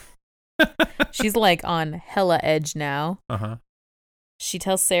yoga." She's like on hella edge now. She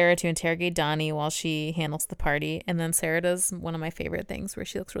tells Sarah to interrogate Donnie while she handles the party, and then Sarah does one of my favorite things where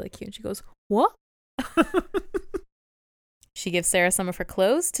she looks really cute. She goes, "What?" She gives Sarah some of her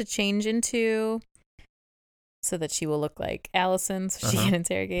clothes to change into so that she will look like Allison, so she can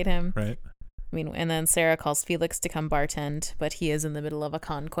interrogate him. Right. And then Sarah calls Felix to come bartend, but he is in the middle of a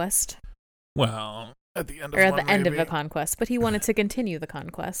conquest. Well, at the end of a conquest, but he wanted to continue the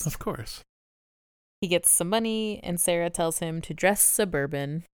conquest. Of course. He gets some money, and Sarah tells him to dress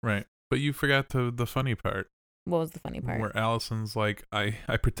suburban. Right. But you forgot the funny part. What was the funny part? Where Allison's like, I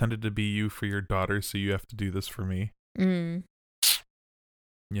pretended to be you for your daughter, so you have to do this for me. Mm.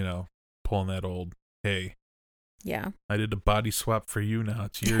 Pulling that old, hey. Yeah. I did a body swap for you, now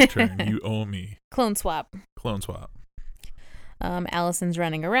it's your turn. You owe me. Clone swap. Allison's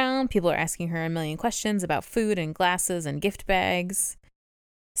running around. People are asking her a million questions about food and glasses and gift bags.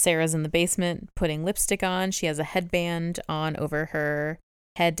 Sarah's in the basement putting lipstick on. She has a headband on over her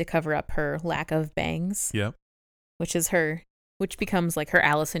head to cover up her lack of bangs. Yep. Which becomes like her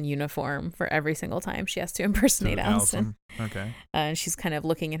Allison uniform for every single time she has to impersonate Allison. Okay. And she's kind of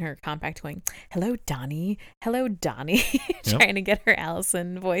looking in her compact going, hello, Donnie. Hello, Donnie. Trying to get her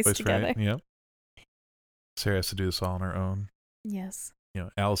Allison voice together. Right. Yep. Sarah has to do this all on her own. Yes.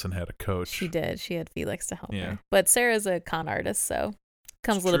 Allison had a coach. She did. She had Felix to help her. But Sarah's a con artist, so it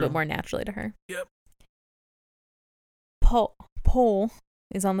comes a little bit more naturally to her. Yep. Paul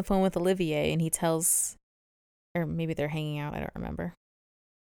is on the phone with Olivier, and he tells... Or maybe they're hanging out. I don't remember.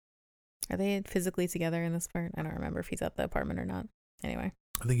 Are they physically together in this part? I don't remember if he's at the apartment or not. Anyway.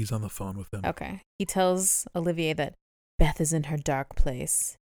 I think he's on the phone with them. Okay. He tells Olivier that Beth is in her dark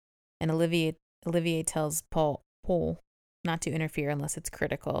place. And Olivier tells Paul not to interfere unless it's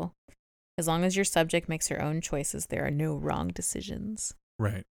critical. As long as your subject makes her own choices, there are no wrong decisions.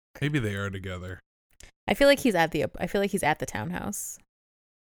 Right. Maybe they are together. I feel like he's at the townhouse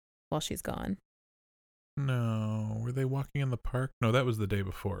while she's gone. No, were they walking in the park? No, that was the day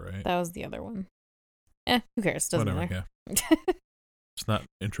before, right? That was the other one. Who cares? Doesn't matter. Yeah. It's not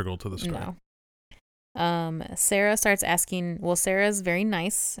integral to the story. No. Sarah starts asking. Well, Sarah's very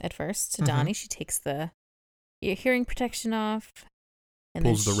nice at first to Donnie. She takes the hearing protection off, and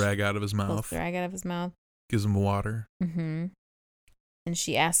pulls the rag out of his mouth. Gives him water. Mm-hmm. And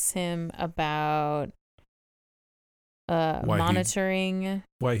she asks him about monitoring.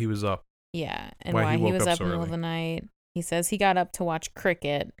 Why he was up. Yeah, and why he was up in the middle of the night. He says he got up to watch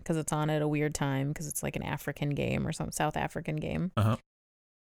cricket because it's on at a weird time because it's like an African game or some South African game. Uh-huh.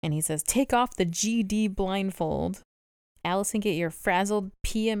 And he says, take off the GD blindfold. Allison, get your frazzled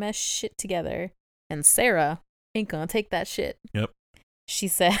PMS shit together. And Sarah ain't gonna take that shit. Yep. She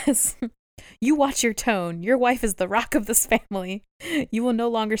says, you watch your tone. Your wife is the rock of this family. You will no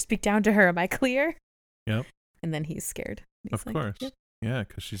longer speak down to her. Am I clear? Yep. And then he's scared. Of course. Yep. Yeah,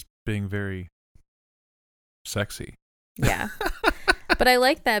 because she's being very sexy. Yeah. But I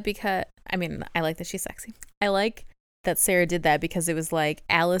like that because, I like that she's sexy. I like that Sarah did that because it was like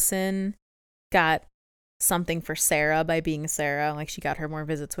Allison got something for Sarah by being Sarah. Like she got her more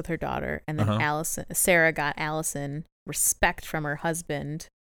visits with her daughter. And then Sarah got Allison respect from her husband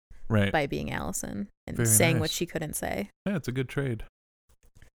by being Allison and very saying what she couldn't say. Yeah, it's a good trade.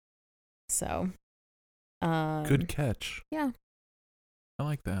 So. Good catch. Yeah. I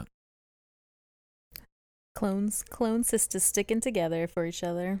like that. Clone sisters sticking together for each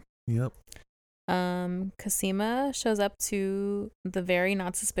other. Yep. Cosima shows up to the very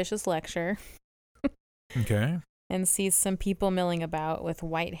not suspicious lecture. Okay. And sees some people milling about with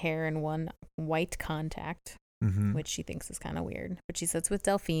white hair and one white contact, which she thinks is kind of weird. But she sits with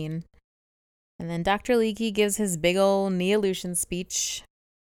Delphine. And then Dr. Leakey gives his big ol' Neolution speech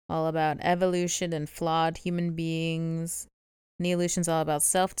all about evolution and flawed human beings. Neolution's all about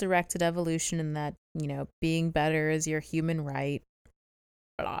self-directed evolution and that, being better is your human right.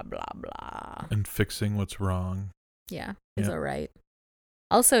 Blah, blah, blah. And fixing what's wrong. Yeah, is all right.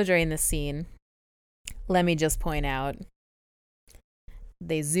 Also during this scene, let me just point out,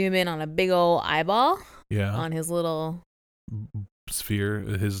 they zoom in on a big old eyeball. Yeah. On his little... sphere,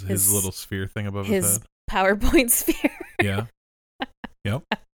 his little sphere thing above his head. PowerPoint sphere. Yeah. Yep.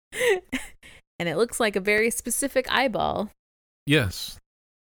 And it looks like a very specific eyeball. Yes.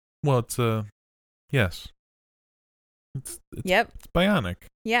 Well, it's yes. It's bionic.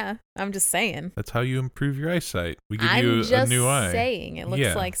 Yeah, I'm just saying. That's how you improve your eyesight. We give you a new eye. I'm just saying. It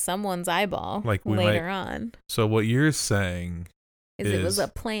looks like someone's eyeball later on. So what you're saying is it was a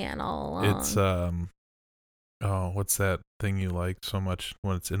plan all along. It's what's that thing you like so much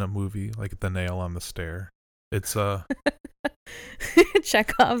when it's in a movie, like the nail on the stair? It's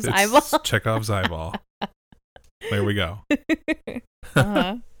Chekhov's eyeball. Chekhov's eyeball. There we go.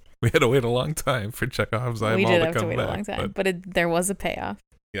 Uh-huh. We had to wait a long time for Chekhov's eyeball to come back. We did have to wait a long time, but there was a payoff.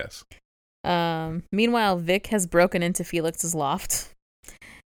 Yes. Meanwhile, Vic has broken into Felix's loft.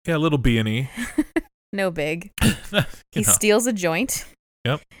 Yeah, a little B&E. No big. He steals a joint.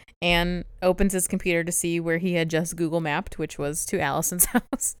 Yep. And opens his computer to see where he had just Google mapped, which was to Allison's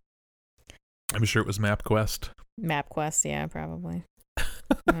house. I'm sure it was MapQuest. MapQuest, yeah, probably. I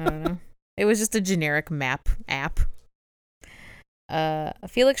don't know. It was just a generic map app.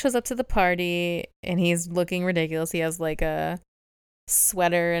 Felix shows up to the party, and he's looking ridiculous. He has like a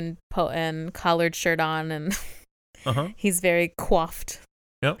sweater and collared shirt on, and he's very coiffed.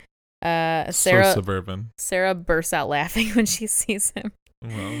 Yep. Sarah, so suburban. Sarah bursts out laughing when she sees him.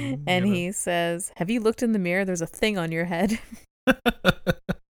 Well, and he says, "Have you looked in the mirror? There's a thing on your head."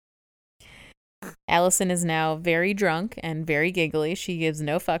 Allison is now very drunk and very giggly. She gives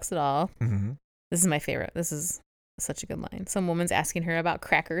no fucks at all. Mm-hmm. This is my favorite. This is such a good line. Some woman's asking her about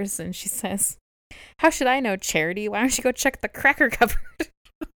crackers, and she says, "How should I know, Charity? Why don't you go check the cracker cupboard?"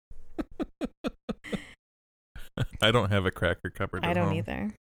 I don't have a cracker cupboard. I don't home.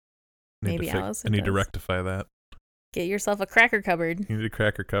 either. Need Maybe to Allison I need to does. rectify that. Get yourself a cracker cupboard. You need a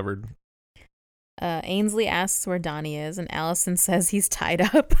cracker cupboard. Ainsley asks where Donnie is, and Allison says he's tied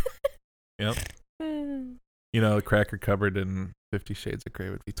up. Yep. You know, a cracker cupboard in 50 Shades of Grey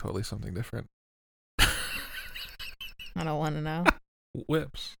would be totally something different. I don't want to know.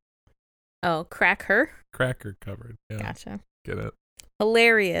 Whips. Oh, crack her? Cracker cupboard. Yeah. Gotcha. Get it?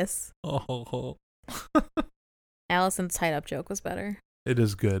 Hilarious. Oh. Allison's tied up joke was better. It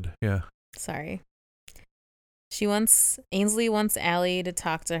is good. Yeah. Sorry. Ainsley wants Allie to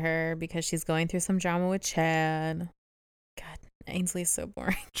talk to her because she's going through some drama with Chad. God, Ainsley's so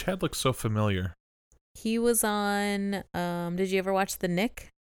boring. Chad looks so familiar. He was on, did you ever watch The Nick?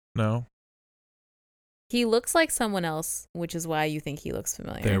 No? He looks like someone else, which is why you think he looks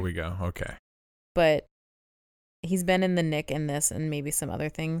familiar. There we go. Okay. But he's been in The Nick and this and maybe some other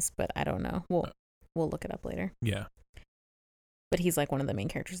things, but I don't know. We'll look it up later. Yeah. But he's like one of the main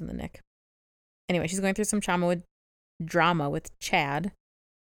characters in The Nick. Anyway, she's going through some drama with Chad.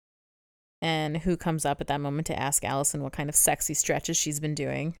 And who comes up at that moment to ask Allison what kind of sexy stretches she's been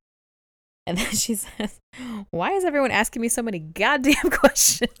doing. And then she says, "Why is everyone asking me so many goddamn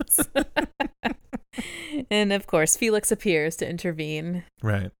questions?" And of course, Felix appears to intervene.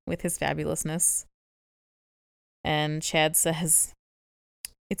 Right. With his fabulousness. And Chad says,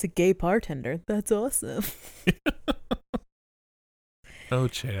 "It's a gay bartender. That's awesome." Oh,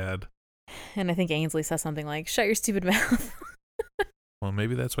 Chad. And I think Ainsley says something like, "Shut your stupid mouth." Well,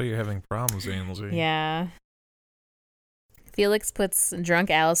 maybe that's why you're having problems, Ainsley. Yeah. Felix puts drunk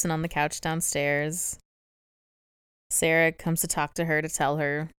Allison on the couch downstairs. Sarah comes to talk to her to tell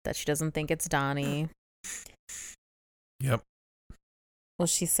her that she doesn't think it's Donnie. Yep. Well,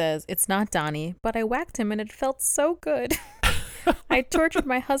 she says, "It's not Donnie, but I whacked him and it felt so good. I tortured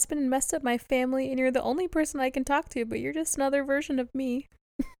my husband and messed up my family, and you're the only person I can talk to, but you're just another version of me."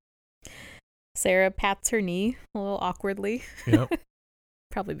 Sarah pats her knee a little awkwardly. Yep.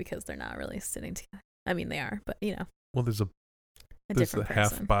 Probably because they're not really sitting together. I mean, they are, but you know. Well, there's a different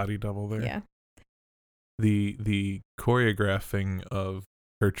person. half body double there. Yeah. The choreographing of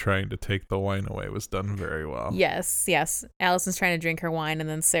her trying to take the wine away was done very well. Yes. Allison's trying to drink her wine, and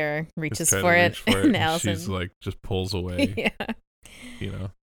then Sarah reaches Just for trying it, to reach for and Allison, she's like just pulls away. yeah.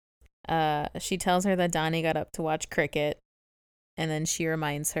 You know. She tells her that Donnie got up to watch cricket, and then she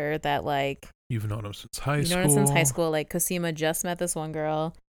reminds her that like You've known him since high school. You've known him since high school. Like Cosima just met this one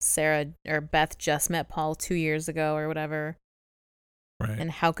girl. Sarah or Beth just met Paul 2 years ago or whatever. Right.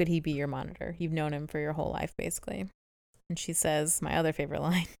 And how could he be your monitor? You've known him for your whole life, basically. And she says, my other favorite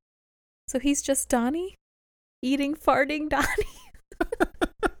line, "So he's just Donnie? Eating, farting Donnie?"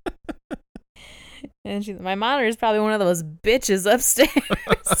 And my monitor is probably one of those bitches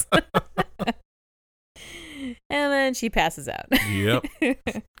upstairs. And then she passes out. Yep.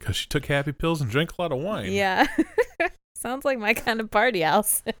 Because she took happy pills and drank a lot of wine. Yeah. Sounds like my kind of party,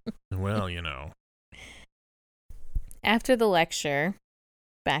 Allison. Well, you know. After the lecture,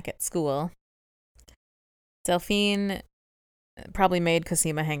 back at school, Delphine probably made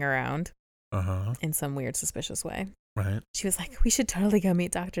Cosima hang around in some weird, suspicious way. Right. She was like, "We should totally go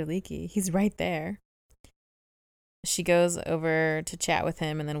meet Dr. Leakey. He's right there." She goes over to chat with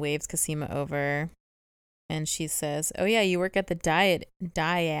him and then waves Cosima over. And she says, "Oh, yeah, you work at the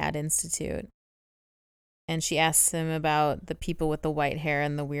Dyad Institute." And she asks him about the people with the white hair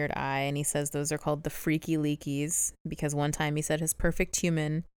and the weird eye. And he says those are called the Freaky Leakies because one time he said his perfect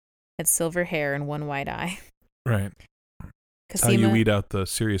human had silver hair and one white eye. Right. That's how you weed out the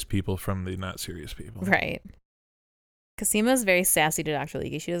serious people from the not serious people. Right. Cosima's very sassy to Dr.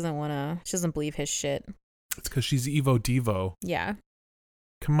 Leakey. She doesn't believe his shit. It's because she's Evo Devo. Yeah.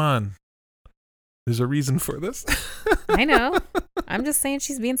 Come on. There's a reason for this. I know. I'm just saying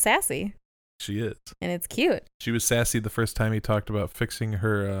she's being sassy. She is. And it's cute. She was sassy the first time he talked about fixing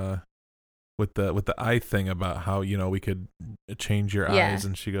her with the eye thing about how, you know, we could change your eyes.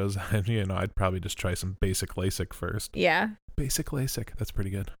 And she goes, you know, I'd probably just try some basic LASIK first. Yeah. Basic LASIK. That's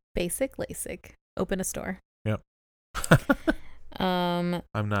pretty good. Basic LASIK. Open a store. Yep. I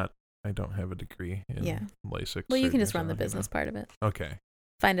don't have a degree in LASIK. Well, you can just run the business part of it. Okay.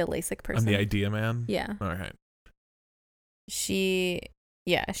 Find a LASIK person. I'm the idea man? Yeah. All right. She's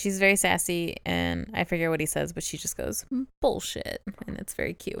very sassy, and I forget what he says, but she just goes, "Bullshit." And it's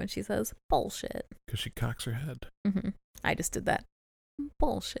very cute when she says, "Bullshit." Because she cocks her head. Mm-hmm. I just did that.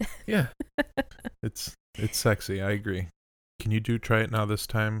 Bullshit. Yeah. It's sexy. I agree. Can you try it now this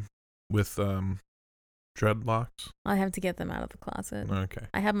time with dreadlocks? I'll have to get them out of the closet. Okay.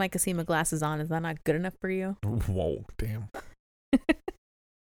 I have my Cosima glasses on. Is that not good enough for you? Whoa, damn.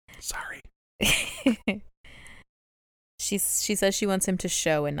 Sorry. She says she wants him to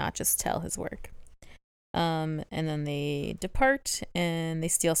show and not just tell his work. And then they depart and they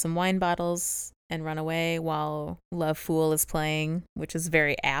steal some wine bottles and run away while Love Fool is playing, which is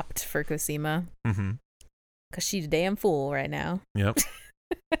very apt for Cosima. Mm-hmm. Because she's a damn fool right now. Yep.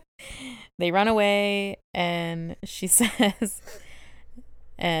 They run away and she says,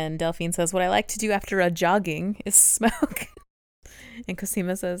 and Delphine says, what I like to do after a jogging is smoke. And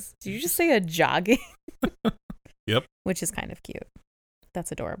Cosima says, did you just say a jogging? Yep. Which is kind of cute.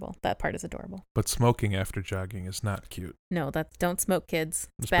 That's adorable. That part is adorable. But smoking after jogging is not cute. No, don't smoke, kids.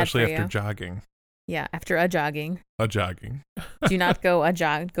 It's especially bad for after you. jogging. Yeah, after a jogging. A jogging. Do not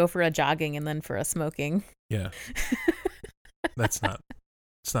go for a jogging and then for a smoking. Yeah. It's not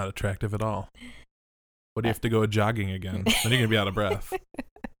attractive at all. What do you have to go jogging again? Then you're going to be out of breath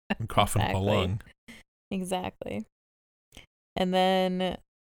and coughing up a lung. Exactly. And then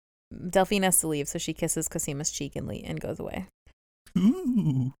Delphine has to leave, so she kisses Cosima's cheek and goes away.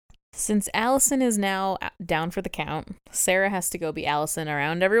 Ooh. Since Allison is now down for the count, Sarah has to go be Allison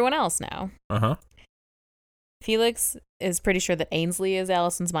around everyone else now. Uh-huh. Felix is pretty sure that Ainsley is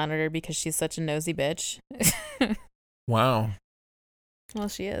Allison's monitor because she's such a nosy bitch. Wow. Well,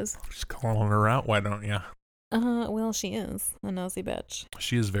 she is. Just calling her out, why don't you? Well, she is a nosy bitch.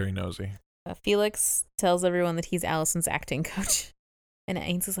 She is very nosy. Felix tells everyone that he's Allison's acting coach. And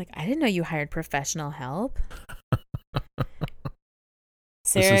Ainsley's like, I didn't know you hired professional help.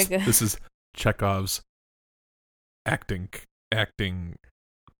 Sarah, this is Chekhov's acting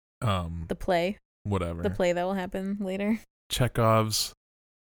the play. Whatever. The play that will happen later. Chekhov's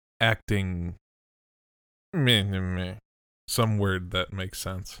acting some word that makes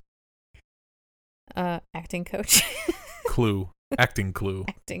sense. Acting coach. Clue. Acting clue.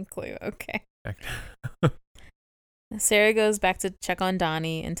 Acting clue. Okay. Sarah goes back to check on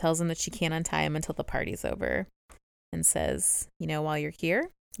Donnie and tells him that she can't untie him until the party's over, and says, while you're here,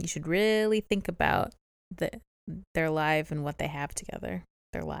 you should really think about their life and what they have together.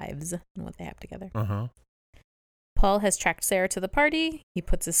 Their lives and what they have together. Uh-huh. Paul has tracked Sarah to the party. He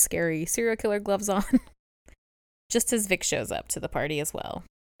puts his scary serial killer gloves on. Just as Vic shows up to the party as well.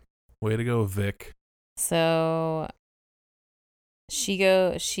 Way to go, Vic. So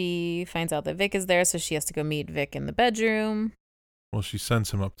she finds out that Vic is there, so she has to go meet Vic in the bedroom. Well, she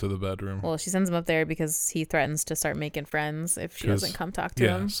sends him up to the bedroom. Well, she sends him up there because he threatens to start making friends if she doesn't come talk to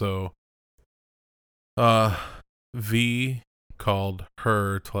him. Yeah, so V called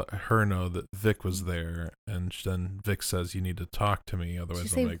her to let her know that Vic was there, and then Vic says, you need to talk to me,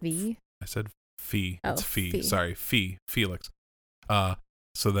 otherwise Did you I'm say like, V? I said Fee. Oh, it's Fee. Fee. Sorry, Felix.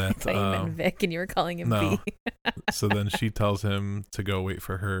 So that I thought you meant Vic and you were calling him no. V. So then she tells him to go wait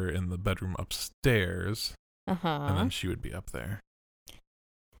for her in the bedroom upstairs, and then she would be up there.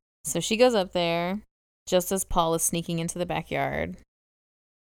 So she goes up there just as Paul is sneaking into the backyard.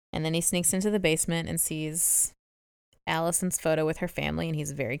 And then he sneaks into the basement and sees Allison's photo with her family, and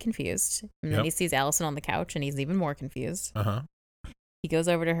he's very confused. And then he sees Allison on the couch, and he's even more confused. Uh-huh. He goes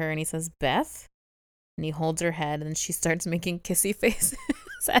over to her, and he says, Beth? And he holds her head, and she starts making kissy faces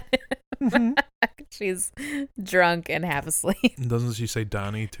at him. Mm-hmm. She's drunk and half asleep. Doesn't she say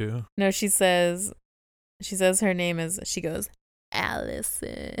Donnie, too? No, she says her name is, she goes,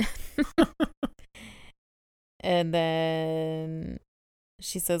 Allison. And then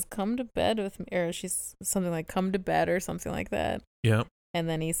she says, come to bed with me, or she's something like, come to bed, or something like that. Yep. And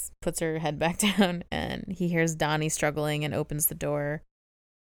then he puts her head back down, and he hears Donnie struggling and opens the door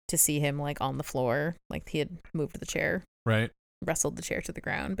to see him, like, on the floor. Like, he had moved the chair. Right. Wrestled the chair to the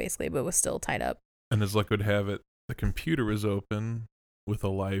ground, basically, but was still tied up. And as luck would have it, the computer was open with a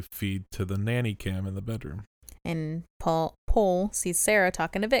live feed to the nanny cam in the bedroom. And Paul sees Sarah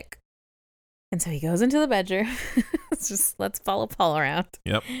talking to Vic. And so he goes into the bedroom. Let's follow Paul around.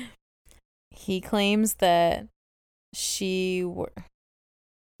 Yep. He claims that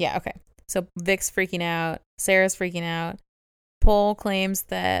yeah, okay. So Vic's freaking out. Sarah's freaking out. Paul claims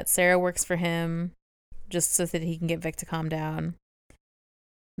that Sarah works for him just so that he can get Vic to calm down.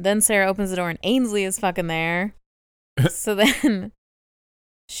 Then Sarah opens the door and Ainsley is fucking there. So then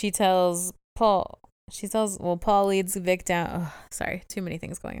Paul leads Vic down. Oh, sorry, too many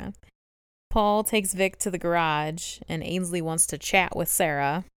things going on. Paul takes Vic to the garage, and Ainsley wants to chat with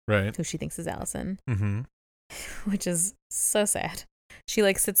Sarah, right? Who she thinks is Allison, mm-hmm. Which is so sad. She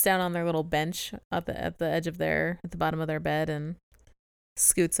sits down on their little bench at the edge of at the bottom of their bed, and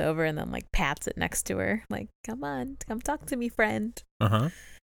scoots over and then like pats it next to her, like, come on, come talk to me, friend. Uh-huh.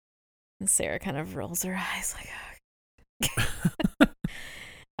 And Sarah kind of rolls her eyes like,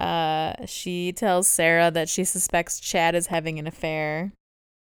 she tells Sarah that she suspects Chad is having an affair.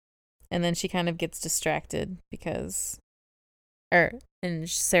 And then she kind of gets distracted because and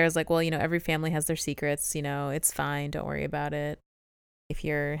Sarah's like, well, every family has their secrets, it's fine, don't worry about it if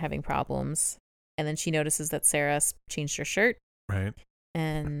you're having problems. And then she notices that Sarah changed her shirt. Right.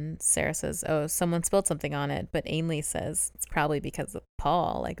 And Sarah says, oh, someone spilled something on it. But Ainley says it's probably because of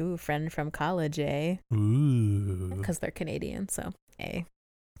Paul. Like, ooh, friend from college, eh? Ooh. Because they're Canadian, so, eh.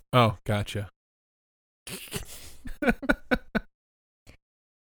 Oh, gotcha.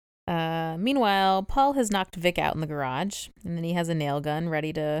 Meanwhile, Paul has knocked Vic out in the garage. And then he has a nail gun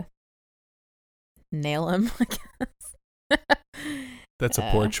ready to nail him, I guess. That's a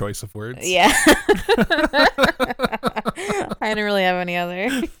poor choice of words. Yeah. I didn't really have any other.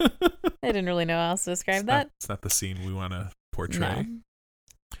 I didn't really know how else to describe that. It's not the scene we want to portray. No.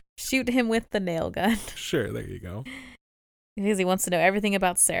 Shoot him with the nail gun. Sure, there you go. Because he wants to know everything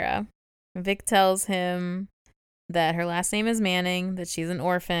about Sarah. Vic tells him that her last name is Manning, that she's an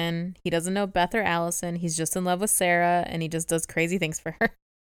orphan. He doesn't know Beth or Allison. He's just in love with Sarah, and he just does crazy things for her.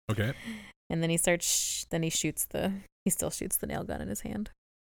 Okay. And then he still shoots the nail gun in his hand.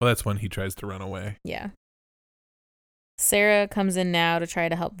 Well, that's when he tries to run away. Yeah. Sarah comes in now to try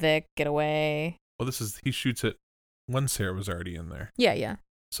to help Vic get away. Well, he shoots it when Sarah was already in there. Yeah.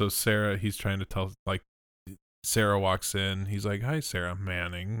 So Sarah, he's trying to tell, like, Sarah walks in. He's like, hi, Sarah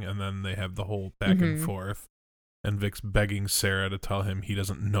Manning. And then they have the whole back and forth. And Vic's begging Sarah to tell him he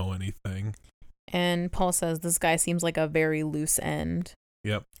doesn't know anything. And Paul says, this guy seems like a very loose end.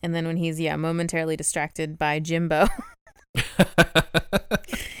 Yep. And then when he's, momentarily distracted by Jimbo.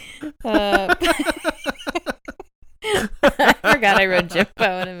 I forgot I wrote Jimbo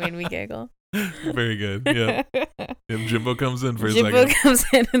and it made me giggle. Very good. Yeah. If Jimbo comes in for a Jimbo second. comes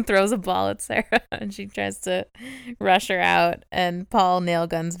in and throws a ball at Sarah and she tries to rush her out and Paul nail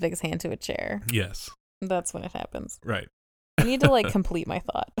guns Vic's hand to a chair. Yes. That's when it happens. Right. I need to complete my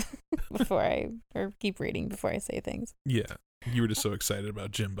thought or keep reading before I say things. Yeah. You were just so excited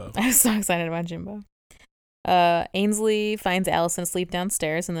about Jimbo. I was so excited about Jimbo. Ainsley finds Allison asleep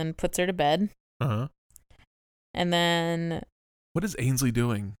downstairs and then puts her to bed. Uh-huh. And then... What is Ainsley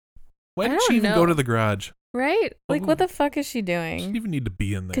doing? Why did she even go to the garage? Right? What the fuck is she doing? She didn't even need to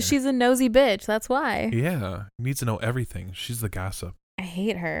be in there. Because she's a nosy bitch, that's why. Yeah. Needs to know everything. She's the gossip. I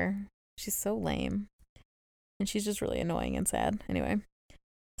hate her. She's so lame. And she's just really annoying and sad. Anyway.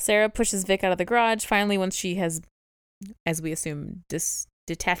 Sarah pushes Vic out of the garage. Finally, once she has, as we assume,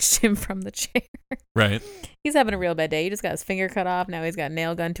 detached him from the chair. Right. He's having a real bad day. He just got his finger cut off. Now he's got a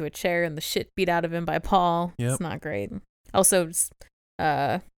nail gun to a chair and the shit beat out of him by Paul. Yep. It's not great. Also,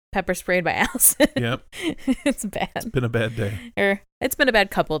 pepper sprayed by Allison. Yep. It's bad. It's been a bad day. It's been a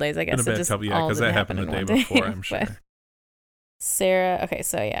bad couple days, I guess. It's been a bad couple, yeah, because that happened the day before, I'm sure. Sarah, okay,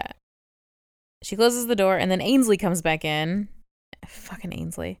 so yeah. She closes the door and then Ainsley comes back in. Fucking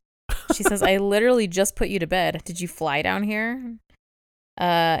Ainsley. She says, I literally just put you to bed. Did you fly down here?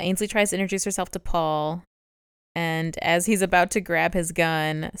 Ainsley tries to introduce herself to Paul. And as he's about to grab his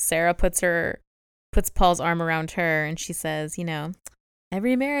gun, Sarah puts Paul's arm around her and she says,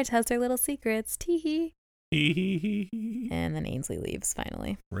 every marriage has their little secrets. Tee hee. And then Ainsley leaves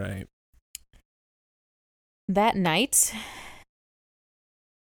finally. Right. That night,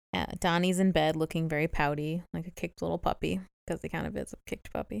 Donnie's in bed looking very pouty, like a kicked little puppy, because he kind of is a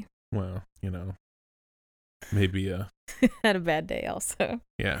kicked puppy. Well, maybe had a bad day also.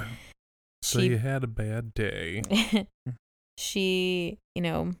 Yeah. So you had a bad day. She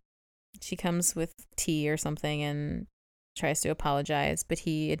comes with tea or something and tries to apologize, but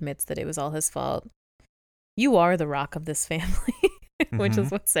he admits that it was all his fault. You are the rock of this family, which is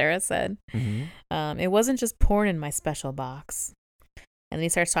what Sarah said. Mm-hmm. It wasn't just porn in my special box. And then he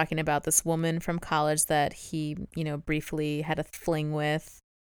starts talking about this woman from college that he, briefly had a fling with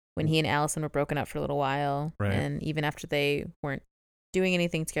when he and Allison were broken up for a little while. Right. And even after they weren't doing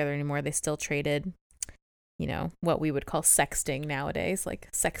anything together anymore, they still traded, what we would call sexting nowadays, like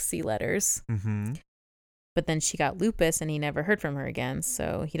sexy letters. Mm-hmm. But then she got lupus and he never heard from her again.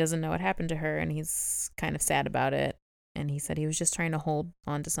 So he doesn't know what happened to her and he's kind of sad about it. And he said he was just trying to hold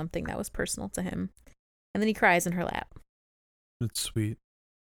on to something that was personal to him. And then he cries in her lap. It's sweet.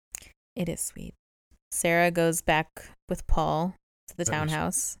 It is sweet. Sarah goes back with Paul to the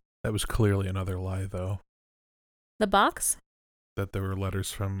townhouse. That was clearly another lie, though. The box? That there were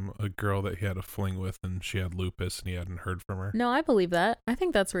letters from a girl that he had a fling with and she had lupus and he hadn't heard from her. No, I believe that. I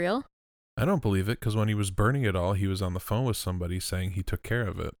think that's real. I don't believe it, because when he was burning it all, he was on the phone with somebody saying he took care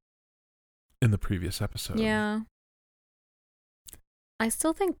of it in the previous episode. Yeah. I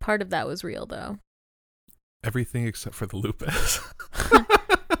still think part of that was real, though. Everything except for the lupus.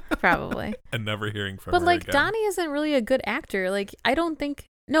 Probably. And never hearing from but her like again. Donnie isn't really a good actor. Like I don't think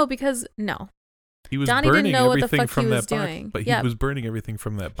because He was Donnie burning didn't know what the everything fuck from he was that box, doing. but Yeah. he was burning everything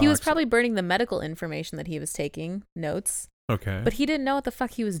from that box. he was probably burning the medical information that he was taking notes, Okay. but he didn't know what the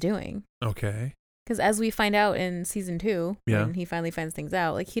fuck he was doing. Okay. Because as we find out in season 2, Yeah. when he finally finds things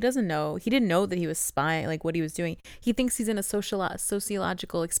out, like he didn't know that he was spying, like what he was doing. He thinks he's in a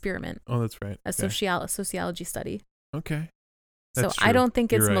sociological experiment, Oh, that's right. a Okay. sociology study. Okay. So That's I true. don't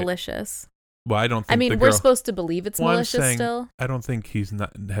think it's You're right. malicious. Well, I don't think I mean, the we're girl, supposed to believe it's Well, I'm malicious saying- still. I don't think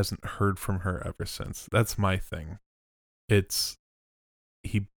hasn't heard from her ever since. That's my thing. It's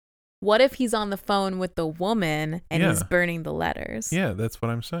he. What if he's on the phone with the woman and he's Yeah. burning the letters? Yeah, that's what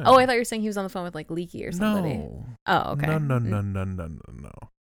I'm saying. Oh, I thought you were saying he was on the phone with like Leaky or somebody. No. Oh, okay. No.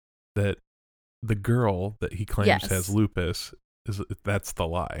 That the girl that he claims Yes. has lupus that's the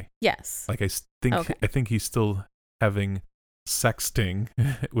lie. Yes. Like I think he's still having sexting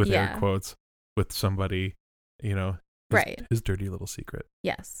with air Yeah. quotes with somebody, Right. His dirty little secret.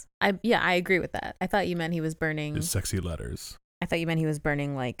 Yes. I agree with that. I thought you meant he was burning. His sexy letters. I thought you meant he was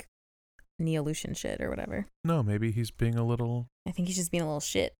burning like Neolution shit or whatever. No, maybe he's being a little I think he's just being a little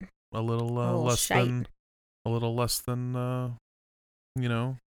shit. little little shite. less than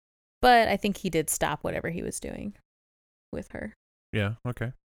But I think he did stop whatever he was doing with her. Yeah,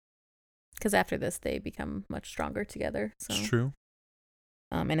 okay. Because after this, they become much stronger together. So. It's true.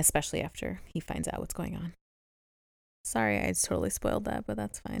 And especially after he finds out what's going on. Sorry, I totally spoiled that, but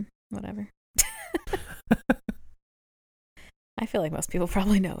that's fine. Whatever. I feel like most people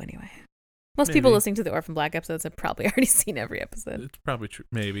probably know anyway. Most people Maybe. listening to the Orphan Black episodes have probably already seen every episode. It's probably true.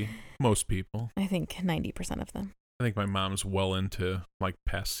 Maybe. Most people. I think 90% of them. I think my mom's well into like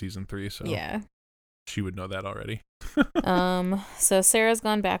past season 3, so Yeah. she would know that already. So Sarah's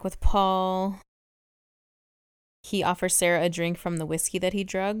gone back with Paul. He offers Sarah a drink from the whiskey that he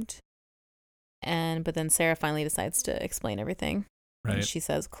drugged. But then Sarah finally decides to explain everything. And Right. she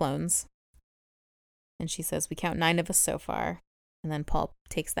says clones. And she says, we count 9 of us so far. And then Paul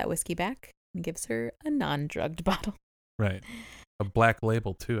takes that whiskey back and gives her a non-drugged bottle. Right. A black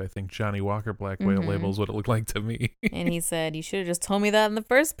label too. I think Johnny Walker black Mhm. label is what it looked like to me. And he said, you should have just told me that in the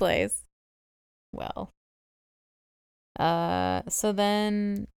first place. Well. So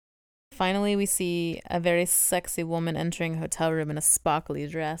then finally we see a very sexy woman entering a hotel room in a sparkly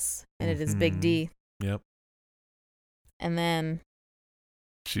dress. And it is Big Mhm. D. Yep. And then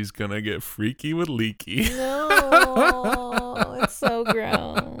She's gonna get freaky with Leaky. no, it's so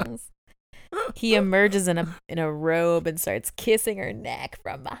gross. He emerges in a robe and starts kissing her neck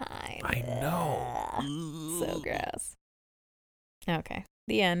from behind. I know. Ugh, so gross. Okay,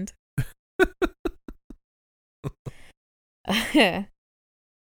 the end.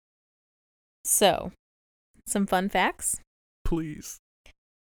 So, some fun facts. Please.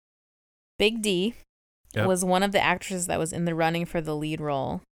 Big D Yep. was one of the actresses that was in the running for the lead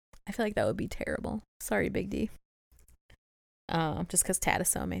role. I feel like that would be terrible. Sorry, Big D. Just because Tad is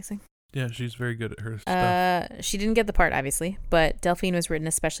so amazing. Yeah, she's very good at her stuff. She didn't get the part, obviously, but Delphine was written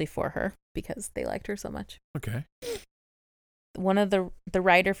especially for her because they liked her so much. Okay. One of the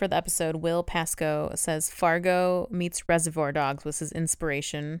writer for the episode, Will Pascoe, says Fargo meets Reservoir Dogs was his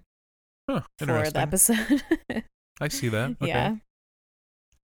inspiration Huh. for Interesting. the episode. I see that. Okay. Yeah.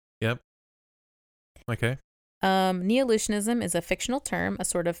 Yep. Okay. Neolutionism is a fictional term, a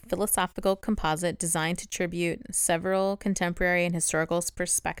sort of philosophical composite designed to tribute several contemporary and historical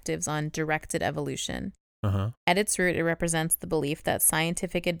perspectives on directed evolution. Uh-huh. At its root, it represents the belief that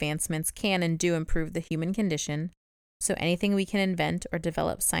scientific advancements can and do improve the human condition. So anything we can invent or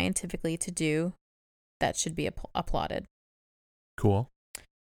develop scientifically to do, that should be applauded. Cool.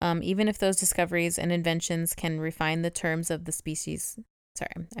 Even if those discoveries and inventions can refine the terms of the species.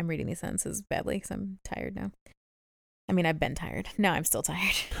 Sorry, I'm reading these sentences badly because I'm tired now. I mean, I've been tired. Now I'm still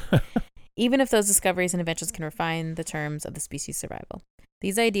tired. Even if those discoveries and inventions can refine the terms of the species' survival.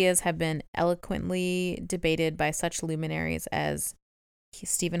 These ideas have been eloquently debated by such luminaries as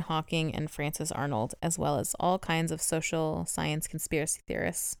Stephen Hawking and Francis Arnold, as well as all kinds of social science conspiracy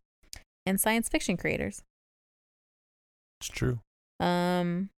theorists and science fiction creators. It's true.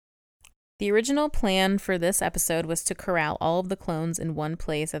 The original plan for this episode was to corral all of the clones in one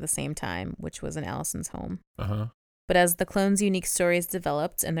place at the same time, which was in Allison's home. Uh-huh. But as the clones' unique stories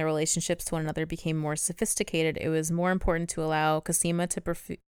developed and their relationships to one another became more sophisticated, it was more important to allow Cosima to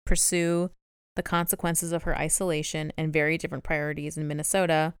pursue the consequences of her isolation and very different priorities in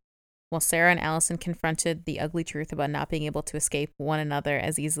Minnesota while Sarah and Allison confronted the ugly truth about not being able to escape one another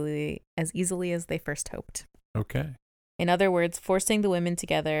as easily as they first hoped. Okay. In other words, forcing the women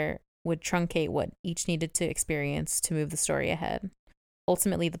together would truncate what each needed to experience to move the story ahead.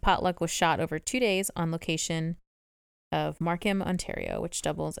 Ultimately, the potluck was shot over 2 days on location of Markham, Ontario, which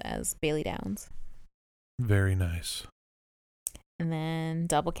doubles as Bailey Downs. Very nice. And then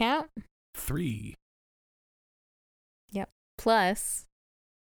double count. 3. Yep. Plus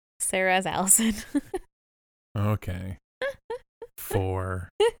Sarah as Allison. Okay. 4.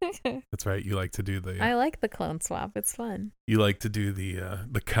 That's right. You like to do the. I like the clone swap. It's fun. You like to do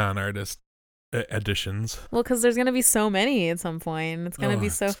the con artist additions. Well, because there's gonna be so many at some point. It's gonna be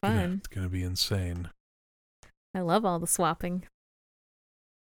so fun. It's gonna be insane. I love all the swapping.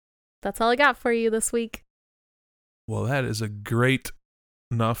 That's all I got for you this week. Well, that is a great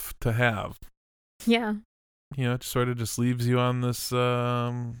enough to have. Yeah. You know, it sort of just leaves you on this.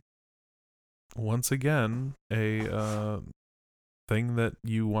 Once again, a thing that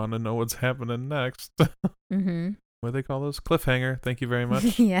you want to know what's happening next. Mm-hmm. What do they call those? Cliffhanger. Thank you very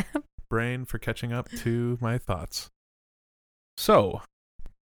much, Yeah. brain, for catching up to my thoughts. So,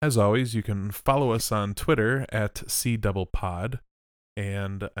 as always, you can follow us on Twitter at CDoublePod.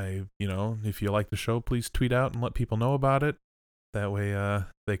 And if you like the show, please tweet out and let people know about it. That way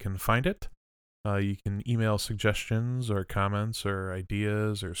they can find it. You can email suggestions or comments or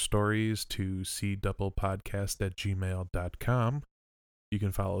ideas or stories to cdoublepodcast@gmail.com. You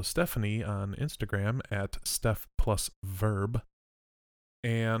can follow Stephanie on Instagram at StephPlusVerb.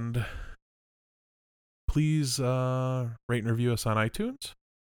 And please rate and review us on iTunes.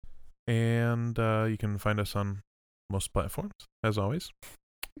 And you can find us on most platforms, as always.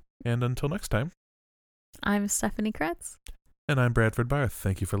 And until next time, I'm Stephanie Kretz. and I'm Bradford Barth.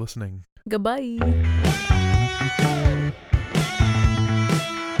 Thank you for listening. Goodbye.